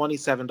about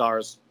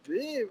 $27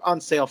 on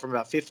sale from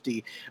about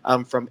 $50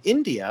 from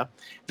India.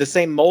 The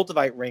same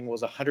Moldavite ring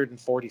was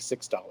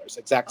 $146,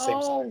 exact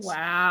same size. Oh,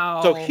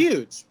 wow. So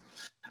huge.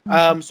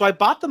 So I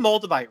bought the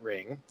Moldavite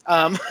ring.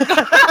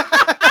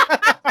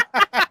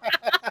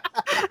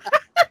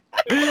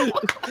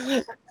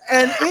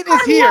 And it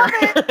is here.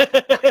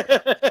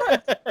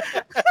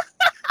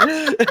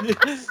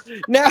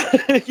 Now,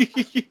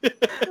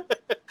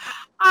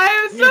 I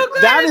am so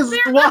glad. That is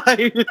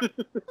why.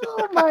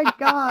 Oh my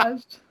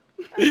gosh.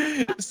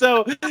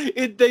 So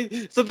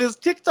this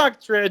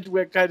TikTok trend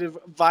went kind of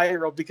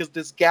viral because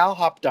this gal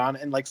hopped on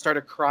and like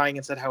started crying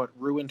and said how it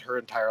ruined her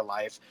entire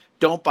life.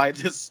 Don't buy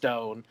this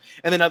stone.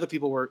 And then other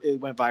people it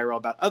went viral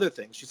about other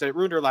things. She said it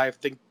ruined her life.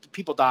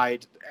 People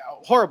died,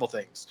 horrible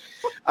things.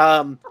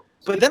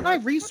 But then I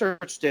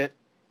researched it,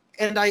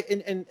 and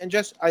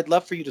just I'd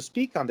love for you to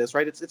speak on this.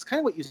 Right? It's kind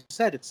of what you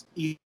said. It's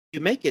you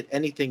make it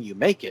anything you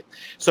make it.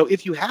 So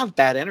if you have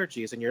bad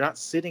energies and you're not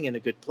sitting in a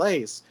good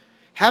place,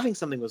 having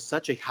something with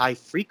such a high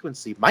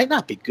frequency might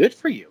not be good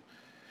for you.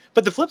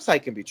 But the flip side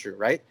can be true,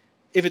 right?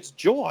 If it's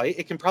joy,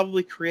 it can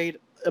probably create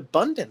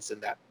abundance in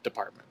that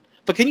department.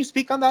 But can you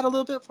speak on that a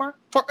little bit for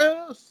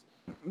us?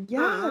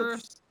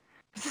 Yes.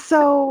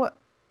 So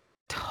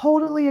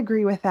totally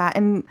agree with that.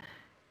 And,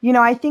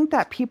 I think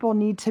that people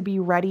need to be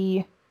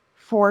ready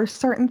for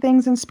certain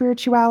things in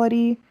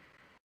spirituality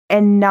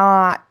and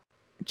not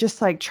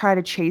just like try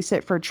to chase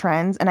it for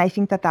trends. And I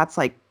think that that's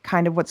like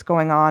kind of what's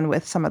going on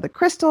with some of the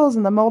crystals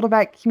and the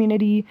Moldavite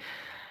community.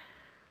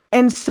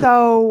 And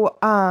so,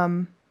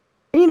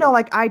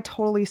 like I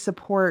totally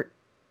support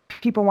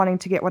people wanting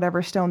to get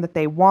whatever stone that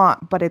they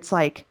want, but it's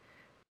like,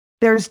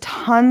 there's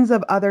tons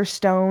of other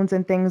stones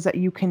and things that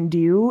you can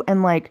do.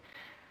 And like,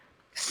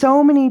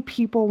 so many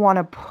people want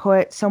to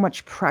put so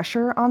much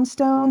pressure on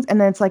stones.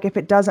 And then it's like, if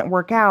it doesn't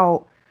work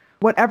out,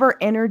 whatever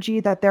energy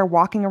that they're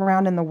walking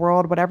around in the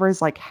world, whatever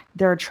is like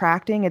they're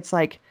attracting, it's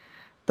like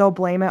they'll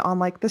blame it on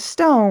like the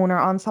stone or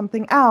on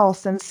something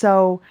else. And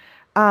so,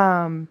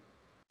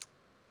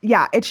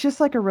 it's just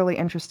like a really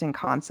interesting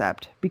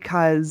concept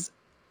because,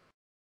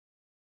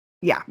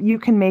 you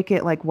can make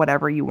it like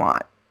whatever you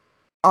want,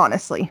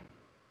 honestly.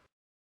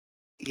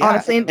 Yeah,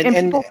 honestly, and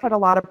people put a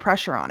lot of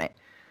pressure on it.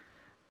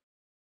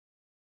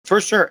 For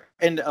sure,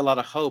 and a lot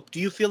of hope. Do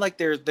you feel like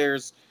there's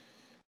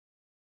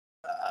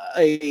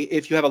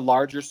if you have a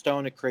larger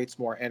stone, it creates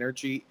more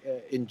energy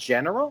in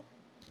general?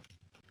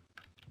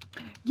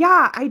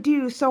 Yeah, I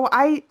do. So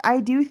I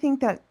do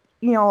think that,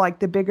 like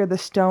the bigger the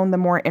stone, the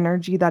more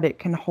energy that it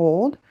can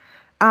hold.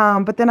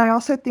 But then I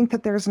also think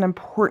that there's an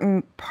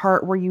important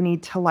part where you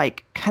need to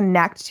like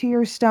connect to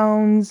your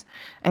stones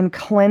and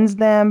cleanse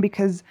them,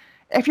 because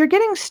if you're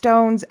getting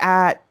stones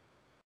at,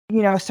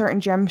 certain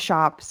gem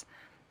shops,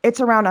 it's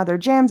around other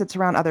gems, it's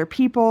around other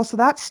people. So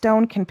that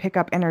stone can pick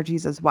up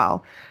energies as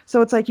well.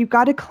 So it's like, you've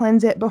got to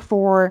cleanse it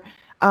before,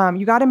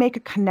 you got to make a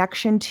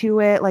connection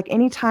to it. Like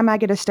anytime I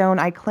get a stone,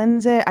 I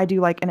cleanse it. I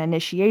do like an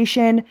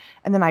initiation,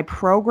 and then I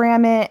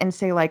program it and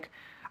say like,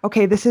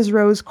 okay, this is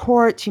rose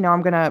quartz.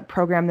 I'm going to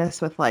program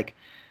this with like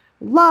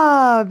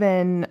love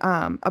and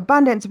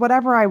abundance,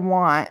 whatever I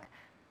want,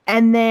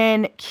 and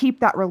then keep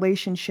that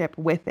relationship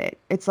with it.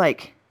 It's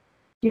like,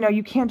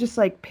 you can't just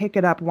like pick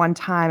it up one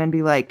time and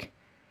be like,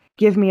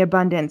 give me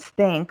abundance,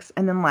 thanks,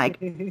 and then like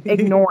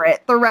ignore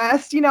it the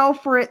rest,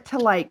 for it to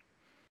like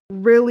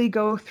really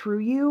go through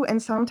you.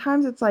 And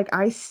sometimes it's like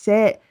I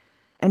sit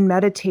and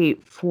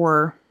meditate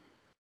for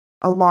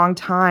a long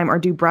time or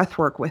do breath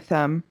work with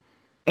them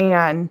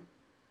and,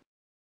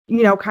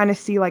 kind of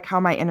see like how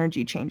my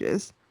energy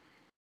changes.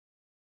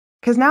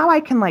 Because now I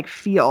can like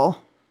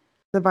feel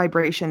the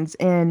vibrations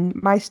in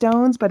my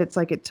stones, but it's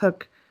like it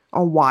took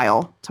a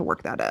while to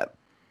work that up.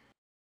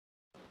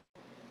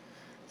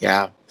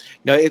 Yeah.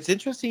 No, it's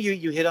interesting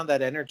you hit on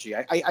that energy.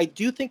 I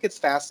do think it's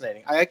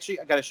fascinating. I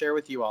got to share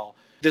with you all.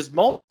 This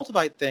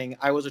Moldavite thing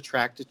I was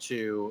attracted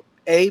to,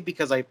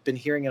 because I've been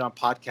hearing it on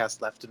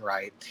podcasts left and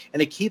right,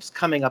 and it keeps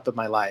coming up in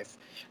my life.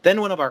 Then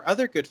one of our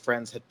other good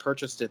friends had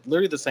purchased it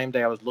literally the same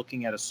day I was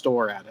looking at a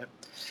store at it.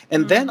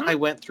 And then I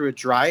went through a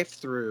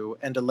drive-through,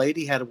 and a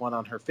lady had one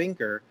on her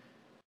finger.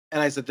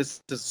 And I said,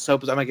 this is so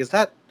bizarre. I'm like, is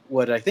that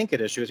what I think it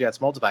is? She goes, yeah, it's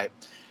Moldavite.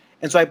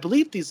 And so I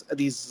believe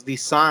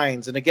these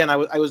signs. And again, I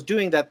was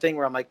doing that thing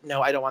where I'm like,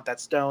 no, I don't want that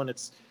stone.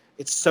 It's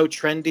so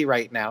trendy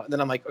right now. And then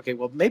I'm like, okay,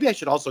 well, maybe I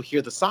should also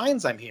hear the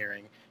signs I'm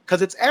hearing,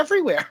 because it's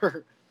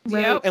everywhere.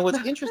 Right. And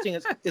what's interesting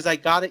is I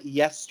got it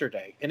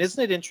yesterday. And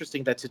isn't it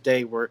interesting that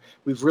today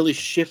we've really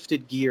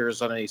shifted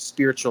gears on a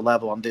spiritual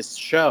level on this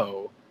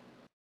show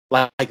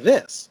like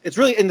this? It's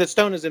really, and the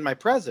stone is in my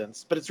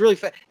presence, but it's really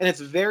and it's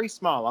very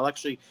small. I'll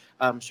actually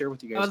share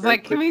with you guys. I was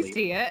like, quickly. Can we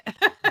see it?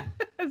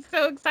 I'm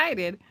so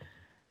excited.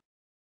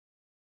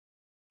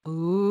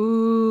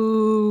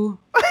 Ooh.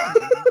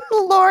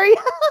 Lori,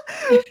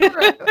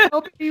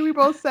 we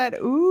both said,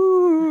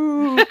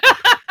 ooh.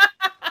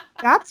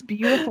 That's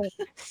beautiful.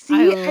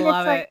 See, I and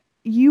love it's like it.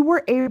 you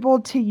were able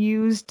to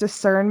use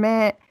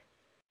discernment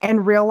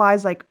and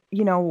realize, like,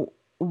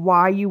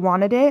 why you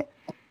wanted it.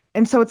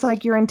 And so it's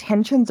like your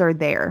intentions are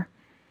there.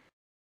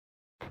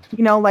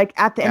 Like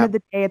at the end of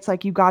the day, it's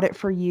like you got it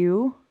for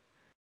you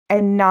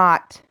and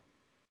not,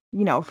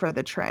 for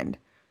the trend.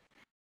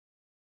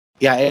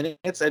 Yeah, and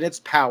it's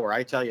power.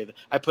 I tell you,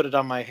 I put it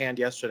on my hand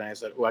yesterday. I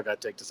said, "Oh, I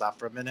got to take this off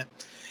for a minute."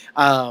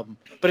 But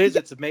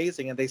it's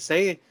amazing, and they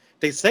say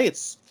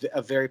it's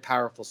a very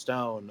powerful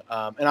stone.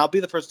 And I'll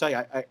be the first to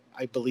tell you,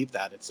 I believe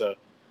that it's a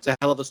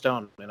hell of a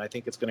stone, and I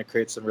think it's going to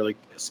create some really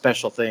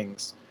special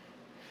things.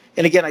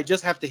 And again, I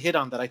just have to hit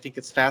on that. I think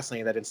it's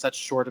fascinating that in such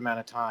short amount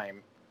of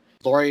time,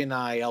 Lori and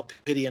I, El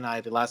Pity and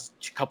I, the last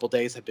couple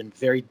days have been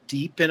very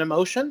deep in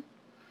emotion.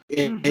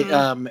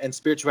 And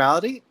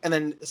spirituality, and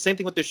then same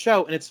thing with the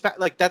show. And it's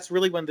like that's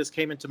really when this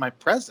came into my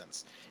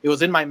presence. It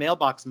was in my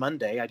mailbox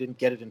Monday. I didn't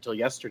get it until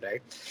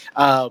yesterday.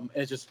 And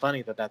it's just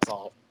funny that that's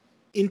all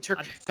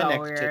interconnected. That's so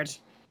weird.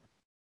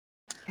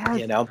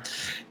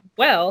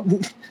 Well, Well,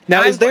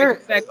 now is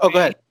there? Oh, go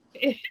ahead.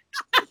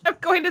 I'm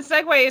going to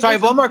segue. Sorry,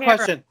 one more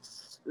question.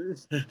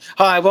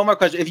 Hi, one more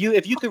question. If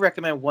you could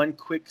recommend one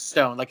quick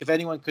stone, like if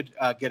anyone could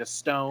get a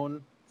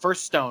stone,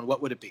 first stone,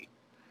 what would it be?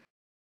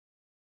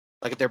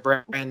 Like if they're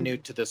brand new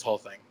to this whole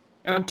thing.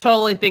 I'm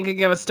totally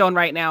thinking of a stone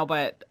right now,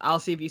 but I'll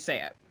see if you say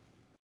it.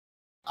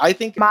 I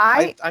think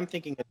I'm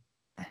thinking.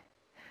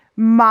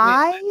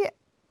 My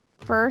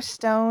first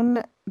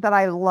stone that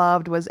I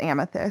loved was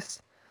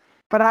amethyst,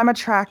 but I'm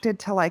attracted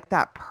to like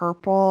that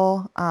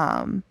purple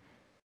and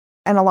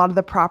a lot of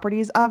the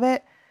properties of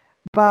it.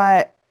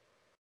 But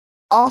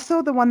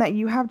also the one that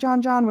you have,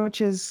 John,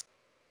 which is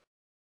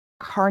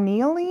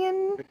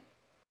carnelian.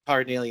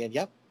 Carnelian,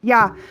 yep.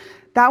 Yeah.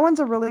 That one's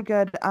a really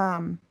good,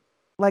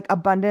 like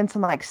abundance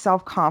and like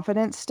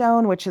self-confidence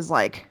stone, which is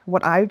like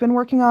what I've been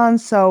working on.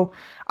 So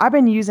I've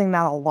been using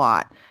that a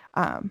lot.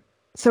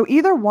 So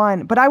either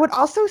one, but I would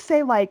also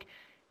say like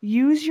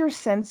use your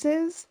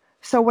senses.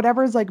 So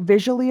whatever is like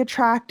visually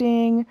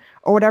attracting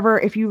or whatever,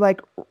 if you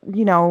like,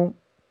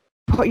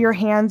 put your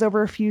hands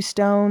over a few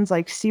stones,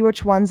 like see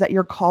which ones that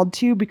you're called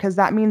to, because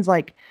that means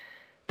like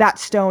that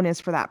stone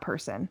is for that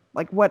person.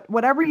 Like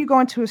whatever you go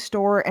into a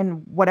store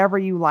and whatever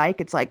you like,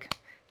 it's like,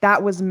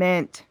 that was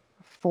meant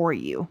for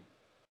you.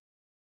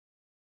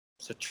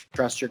 So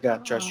trust your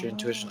gut, trust your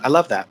intuition. I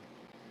love that.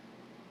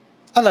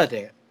 I love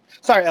that.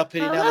 Sorry, El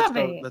Pity. Now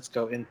let's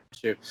go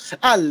into.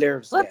 I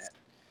love that.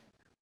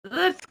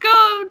 Let's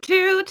go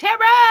to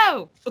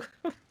tarot.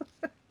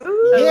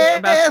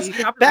 Yes,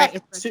 back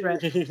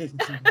to.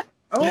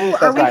 Oh,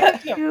 are we gonna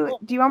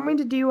do you want me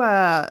to do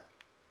a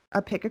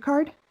pick a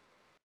card?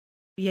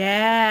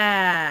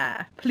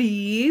 Yeah,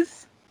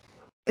 please.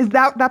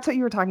 That's what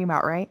you were talking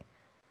about, right?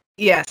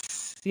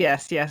 Yes.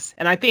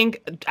 And I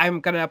think I'm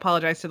going to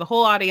apologize to the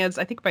whole audience.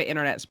 I think my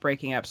internet's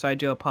breaking up, so I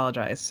do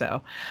apologize.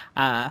 So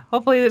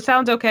hopefully it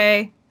sounds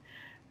okay.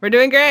 We're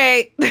doing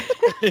great.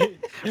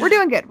 We're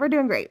doing good. We're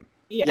doing great.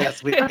 Yeah.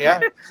 Yes, we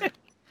are.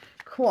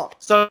 Cool.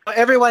 So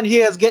everyone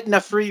here is getting a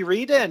free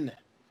read-in.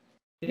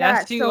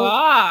 Yes, you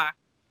are.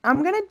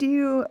 I'm going to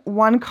do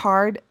one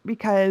card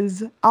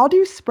because I'll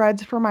do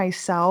spreads for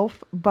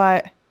myself,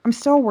 but I'm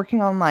still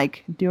working on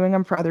like doing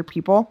them for other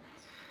people.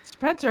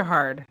 Spreads are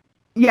hard.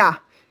 Yeah,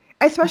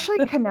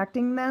 especially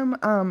connecting them.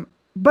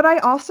 But I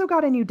also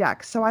got a new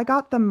deck. So I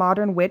got the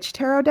Modern Witch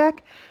Tarot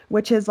deck,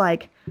 which is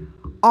like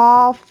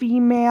all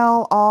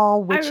female,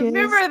 all witches. I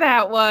remember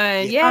that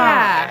one.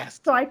 Yeah.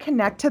 So I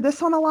connect to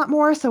this one a lot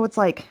more. So it's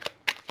like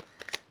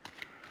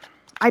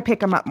I pick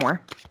them up more.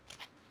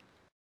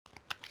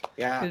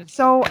 Yeah.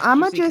 So I'm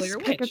going to just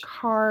pick a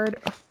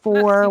card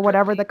for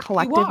whatever the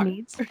collective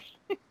needs.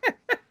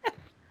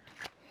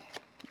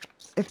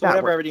 So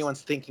whatever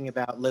anyone's thinking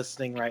about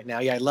listening right now.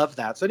 Yeah, I love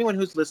that. So anyone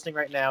who's listening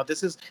right now,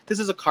 this is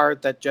a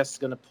card that Jess is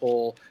going to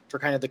pull for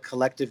kind of the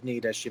collective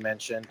need, as she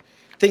mentioned.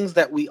 Things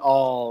that we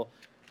all,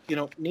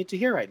 need to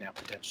hear right now,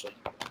 potentially.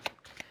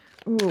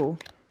 Ooh.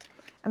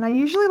 And I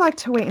usually like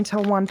to wait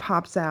until one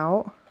pops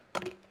out.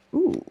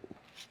 Ooh.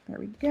 There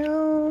we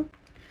go.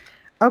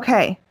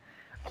 Okay.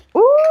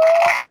 Ooh.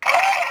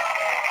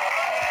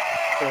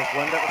 There's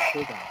one that was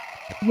pulled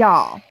out.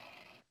 Y'all.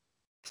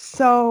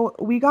 So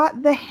we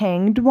got the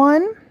Hanged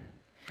one.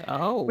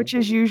 Oh. Which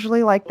is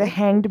usually like the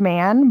Hanged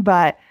Man,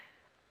 but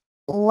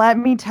let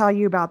me tell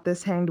you about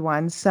this Hanged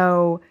one.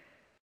 So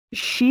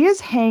she is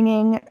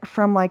hanging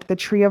from like the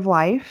Tree of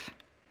Life,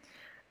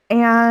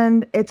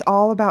 and it's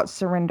all about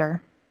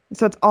surrender.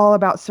 So it's all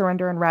about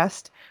surrender and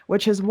rest,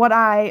 which is what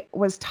I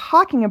was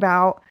talking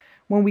about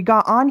when we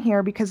got on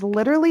here, because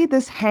literally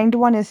this Hanged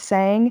one is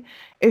saying,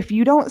 if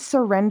you don't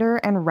surrender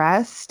and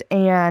rest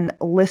and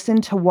listen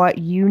to what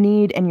you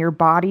need in your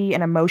body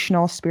and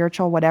emotional,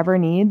 spiritual, whatever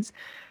needs,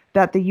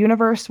 that the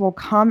universe will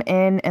come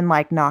in and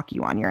like knock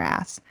you on your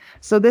ass.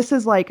 So this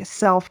is like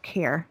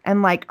self-care,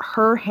 and like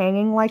her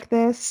hanging like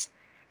this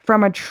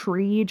from a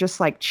tree, just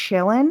like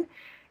chilling,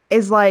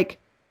 is like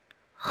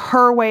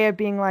her way of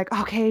being like,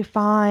 okay,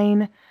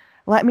 fine.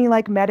 Let me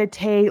like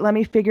meditate. Let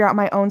me figure out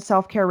my own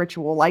self-care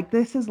ritual. Like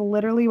this is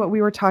literally what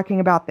we were talking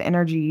about. The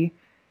energy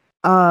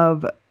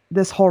of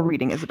this whole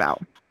reading is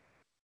about.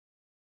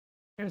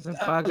 There's a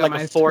bug like on a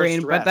my forced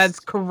screen, rest, but that's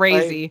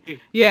crazy. right?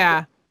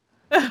 Yeah.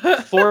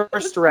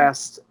 Forced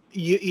rest.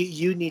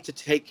 You need to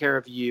take care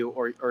of you,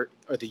 or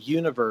the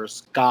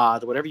universe,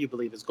 God, whatever you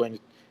believe is going to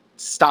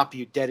stop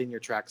you dead in your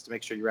tracks to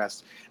make sure you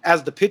rest.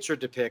 As the picture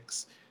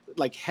depicts,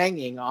 like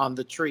hanging on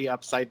the tree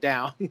upside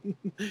down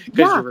because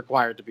you're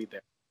required to be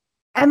there.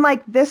 And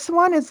like this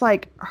one is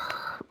like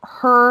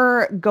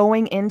her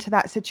going into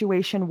that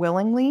situation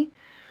willingly.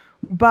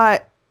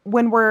 But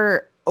when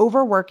we're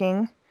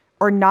overworking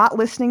or not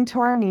listening to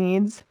our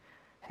needs,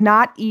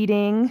 not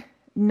eating,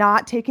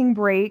 not taking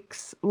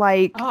breaks,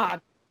 like Oh,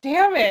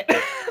 damn it.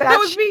 That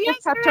was me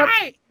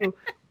yesterday.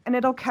 And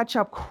it'll catch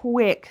up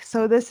quick.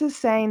 So this is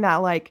saying that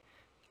like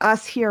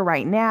us here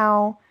right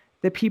now,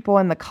 the people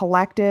in the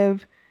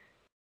collective,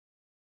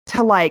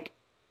 to like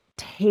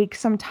take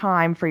some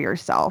time for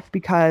yourself,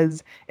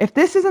 because if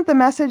this isn't the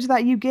message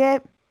that you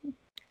get,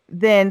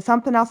 then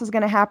something else is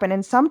going to happen.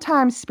 And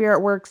sometimes spirit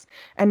works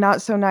in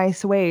not so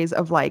nice ways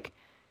of like,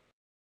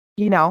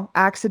 you know,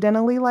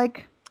 accidentally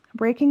like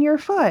breaking your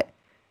foot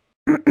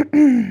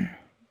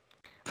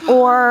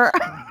or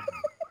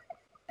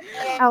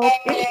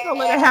Please don't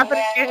let it happen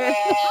again.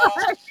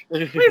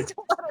 Please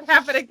don't let it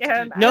happen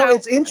again. No,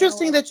 it's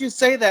interesting that you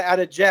say that out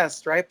of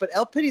jest, right? But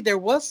El Pity, there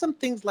was some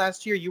things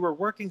last year you were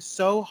working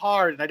so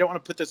hard, and I don't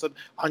want to put this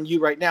on you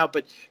right now,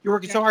 but you're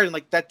working so hard, and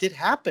like that did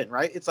happen,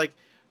 right? It's like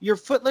your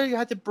foot literally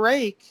had to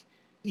break.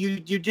 You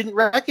didn't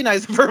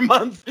recognize it for a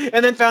month,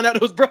 and then found out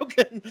it was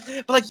broken.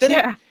 But like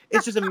then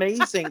it's just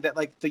amazing that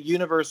like the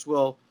universe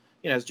will,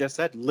 you know, as Jess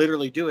said,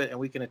 literally do it, and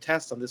we can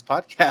attest on this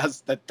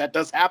podcast that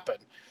does happen.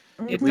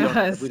 It we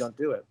does. If we don't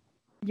do it.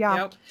 Yeah.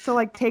 Yep. So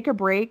like take a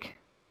break,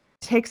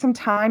 take some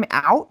time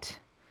out,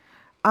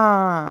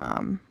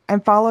 and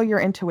follow your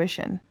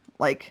intuition.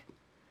 Like,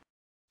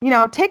 you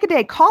know, take a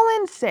day, call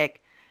in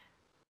sick.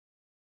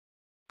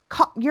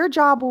 Your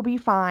job will be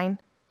fine.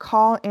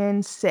 Call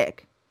in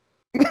sick.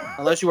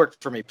 Unless you work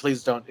for me,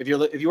 please don't. If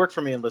you work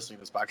for me and listening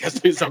to this podcast,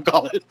 please don't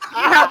call it.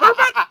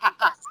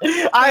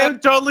 I am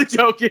totally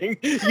joking.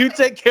 You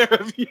take care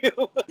of you.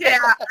 Yeah,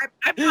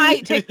 I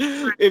might take.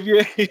 If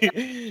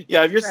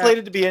you're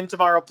slated to be in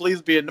tomorrow,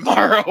 please be in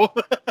tomorrow.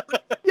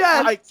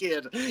 Yeah, I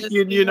kid.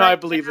 You know I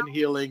believe in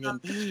healing,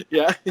 and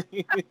yeah.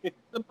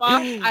 The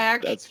boss, I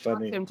actually That's funny.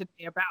 talked to him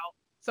today about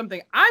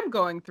something I'm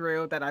going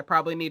through that I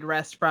probably need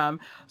rest from.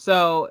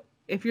 So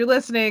if you're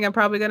listening, I'm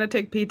probably going to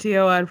take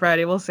PTO on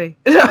Friday. We'll see.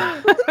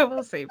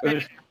 We'll see.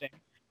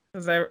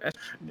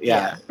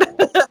 Yeah.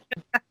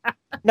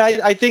 No,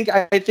 I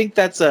think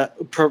that's a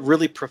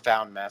really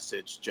profound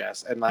message,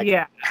 Jess, and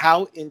like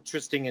how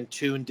interesting and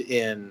tuned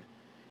in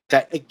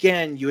that.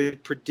 Again, you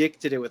had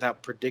predicted it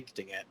without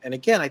predicting it, and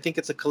again, I think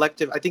it's a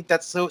collective. I think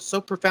that's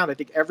so profound. I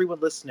think everyone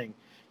listening,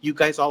 you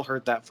guys all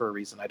heard that for a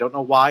reason. I don't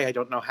know why, I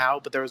don't know how,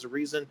 but there was a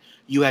reason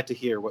you had to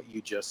hear what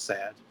you just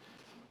said.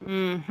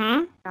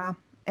 Mm-hmm. Yeah,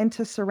 and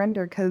to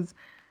surrender, because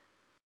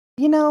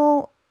you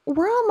know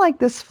we're on like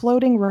this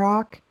floating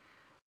rock,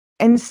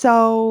 and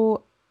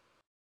so.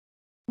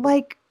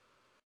 Like,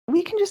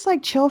 we can just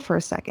like chill for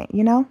a second,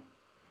 you know?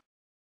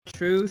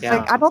 Truth. Yeah.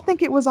 Like, I don't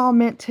think it was all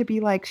meant to be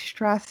like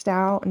stressed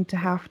out and to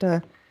have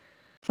to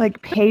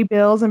like pay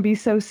bills and be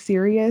so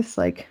serious.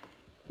 Like,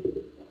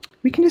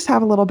 we can just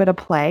have a little bit of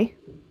play.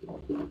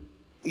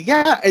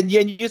 Yeah, and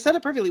you said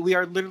it perfectly. We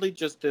are literally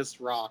just this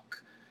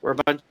rock. We're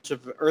a bunch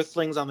of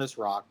earthlings on this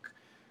rock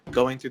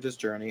going through this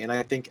journey. And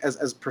I think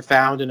as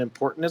profound and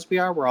important as we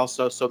are, we're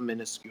also so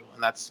minuscule.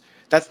 And that's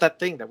that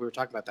thing that we were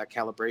talking about, that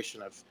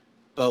calibration of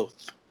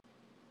both.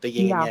 The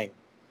yin and yang.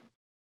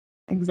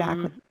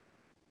 Exactly.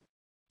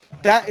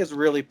 That is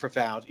really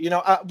profound. You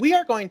know, we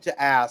are going to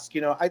ask,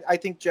 you know, I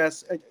think,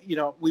 Jess, you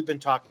know, we've been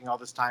talking all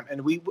this time,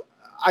 and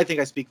I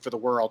think I speak for the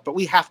world, but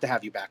we have to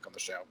have you back on the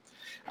show.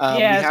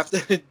 We have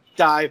to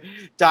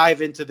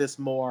dive into this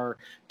more,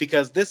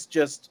 because this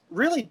just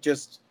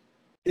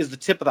is the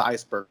tip of the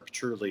iceberg,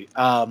 truly.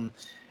 And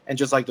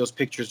just like those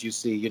pictures you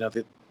see, you know,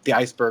 the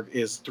iceberg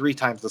is 3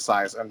 times the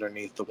size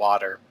underneath the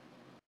water.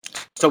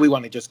 So we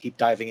want to just keep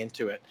diving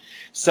into it.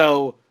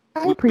 So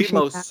we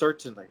most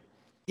certainly,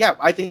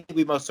 I think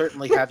we most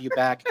certainly have you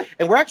back.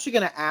 And we're actually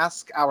going to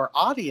ask our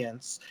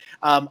audience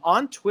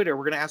on Twitter,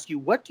 we're going to ask you,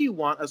 what do you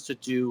want us to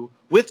do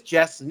with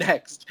Jess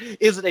next?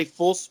 Is it a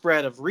full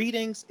spread of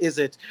readings? Is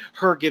it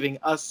her giving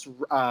us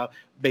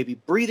maybe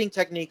breathing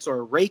techniques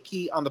or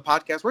Reiki on the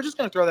podcast? We're just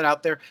going to throw that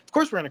out there. Of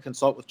course, we're going to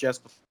consult with Jess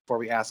before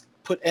we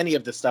put any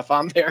of this stuff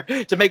on there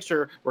to make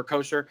sure we're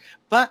kosher.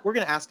 But we're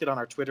going to ask it on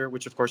our Twitter,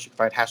 which of course you can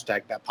find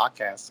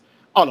 #thatpodcast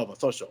all over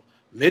social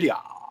media.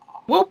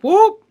 Whoop,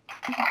 whoop.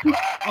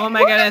 Oh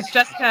my goodness,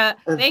 Jessica,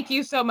 thank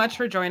you so much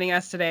for joining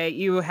us today.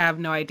 You have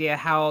no idea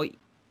how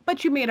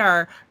much you made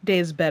our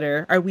days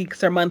better, our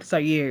weeks, our months, our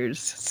years.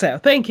 So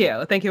thank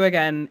you. Thank you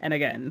again and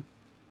again.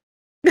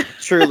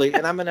 Truly,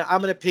 and I'm gonna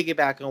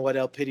piggyback on what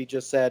El Pity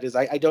just said. Is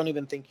I don't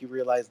even think you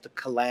realize the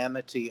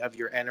calamity of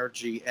your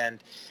energy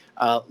and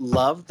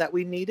love that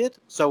we needed.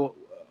 So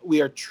we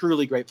are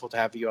truly grateful to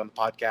have you on the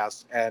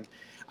podcast, and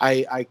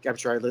I'm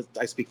sure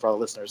I speak for all the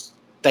listeners.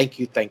 Thank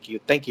you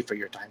for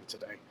your time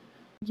today.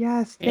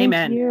 Yes, thank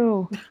Amen.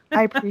 you.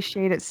 I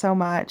appreciate it so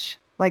much.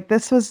 Like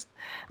this was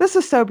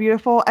so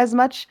beautiful. As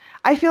much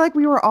I feel like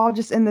we were all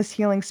just in this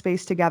healing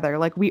space together.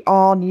 Like we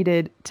all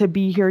needed to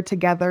be here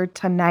together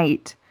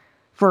tonight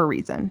for a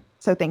reason.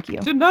 So thank you.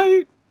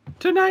 Tonight.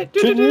 And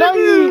there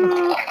you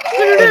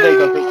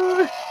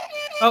go.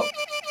 Oh,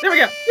 there we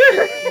go.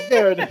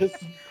 There it is.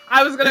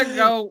 I was gonna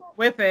go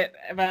with it,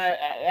 and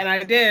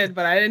I did,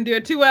 but I didn't do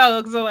it too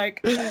well because I'm like,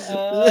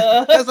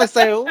 as I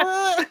say,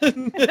 what?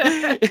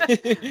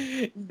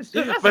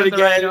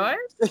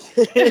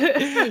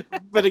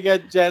 But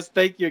again, Jess,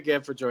 thank you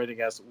again for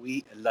joining us.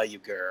 We love you,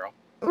 girl.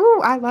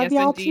 Ooh, I love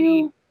y'all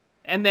too.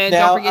 And then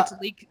don't forget to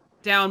link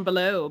down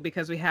below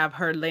because we have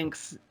her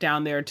links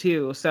down there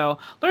too. So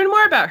learn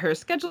more about her.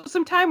 Schedule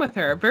some time with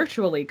her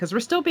virtually because we're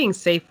still being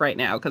safe right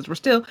now because we're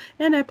still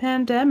in a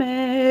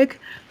pandemic.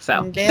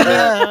 So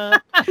yeah.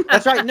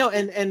 That's right. No,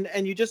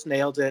 and you just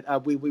nailed it.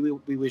 We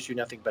wish you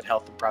nothing but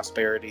health and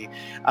prosperity,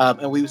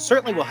 and we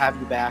certainly will have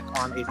you back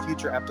on a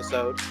future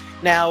episode.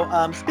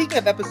 Now, speaking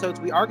of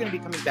episodes, we are going to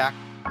be coming back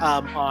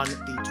on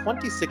the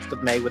 26th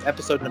of May with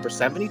episode number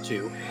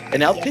 72,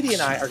 and El Pity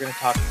and I are going to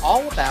talk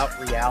all about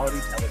reality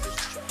television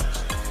shows.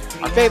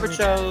 Our favorite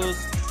shows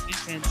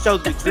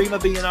we dream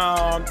of being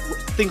on,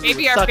 things maybe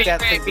we our suck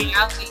favorite at.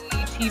 reality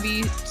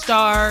TV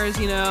stars,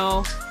 you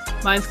know.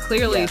 Mine's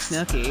clearly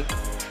Snooki,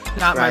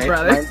 not my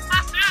brother.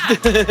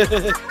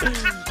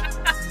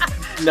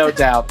 No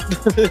doubt.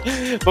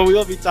 But we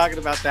will be talking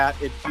about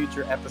that in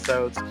future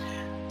episodes.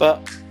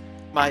 But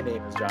my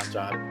name is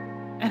John.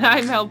 And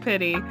I'm El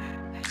Pity.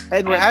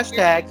 And we're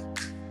hashtag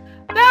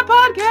that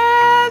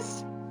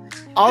podcast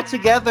all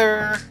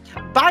together.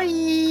 Bye.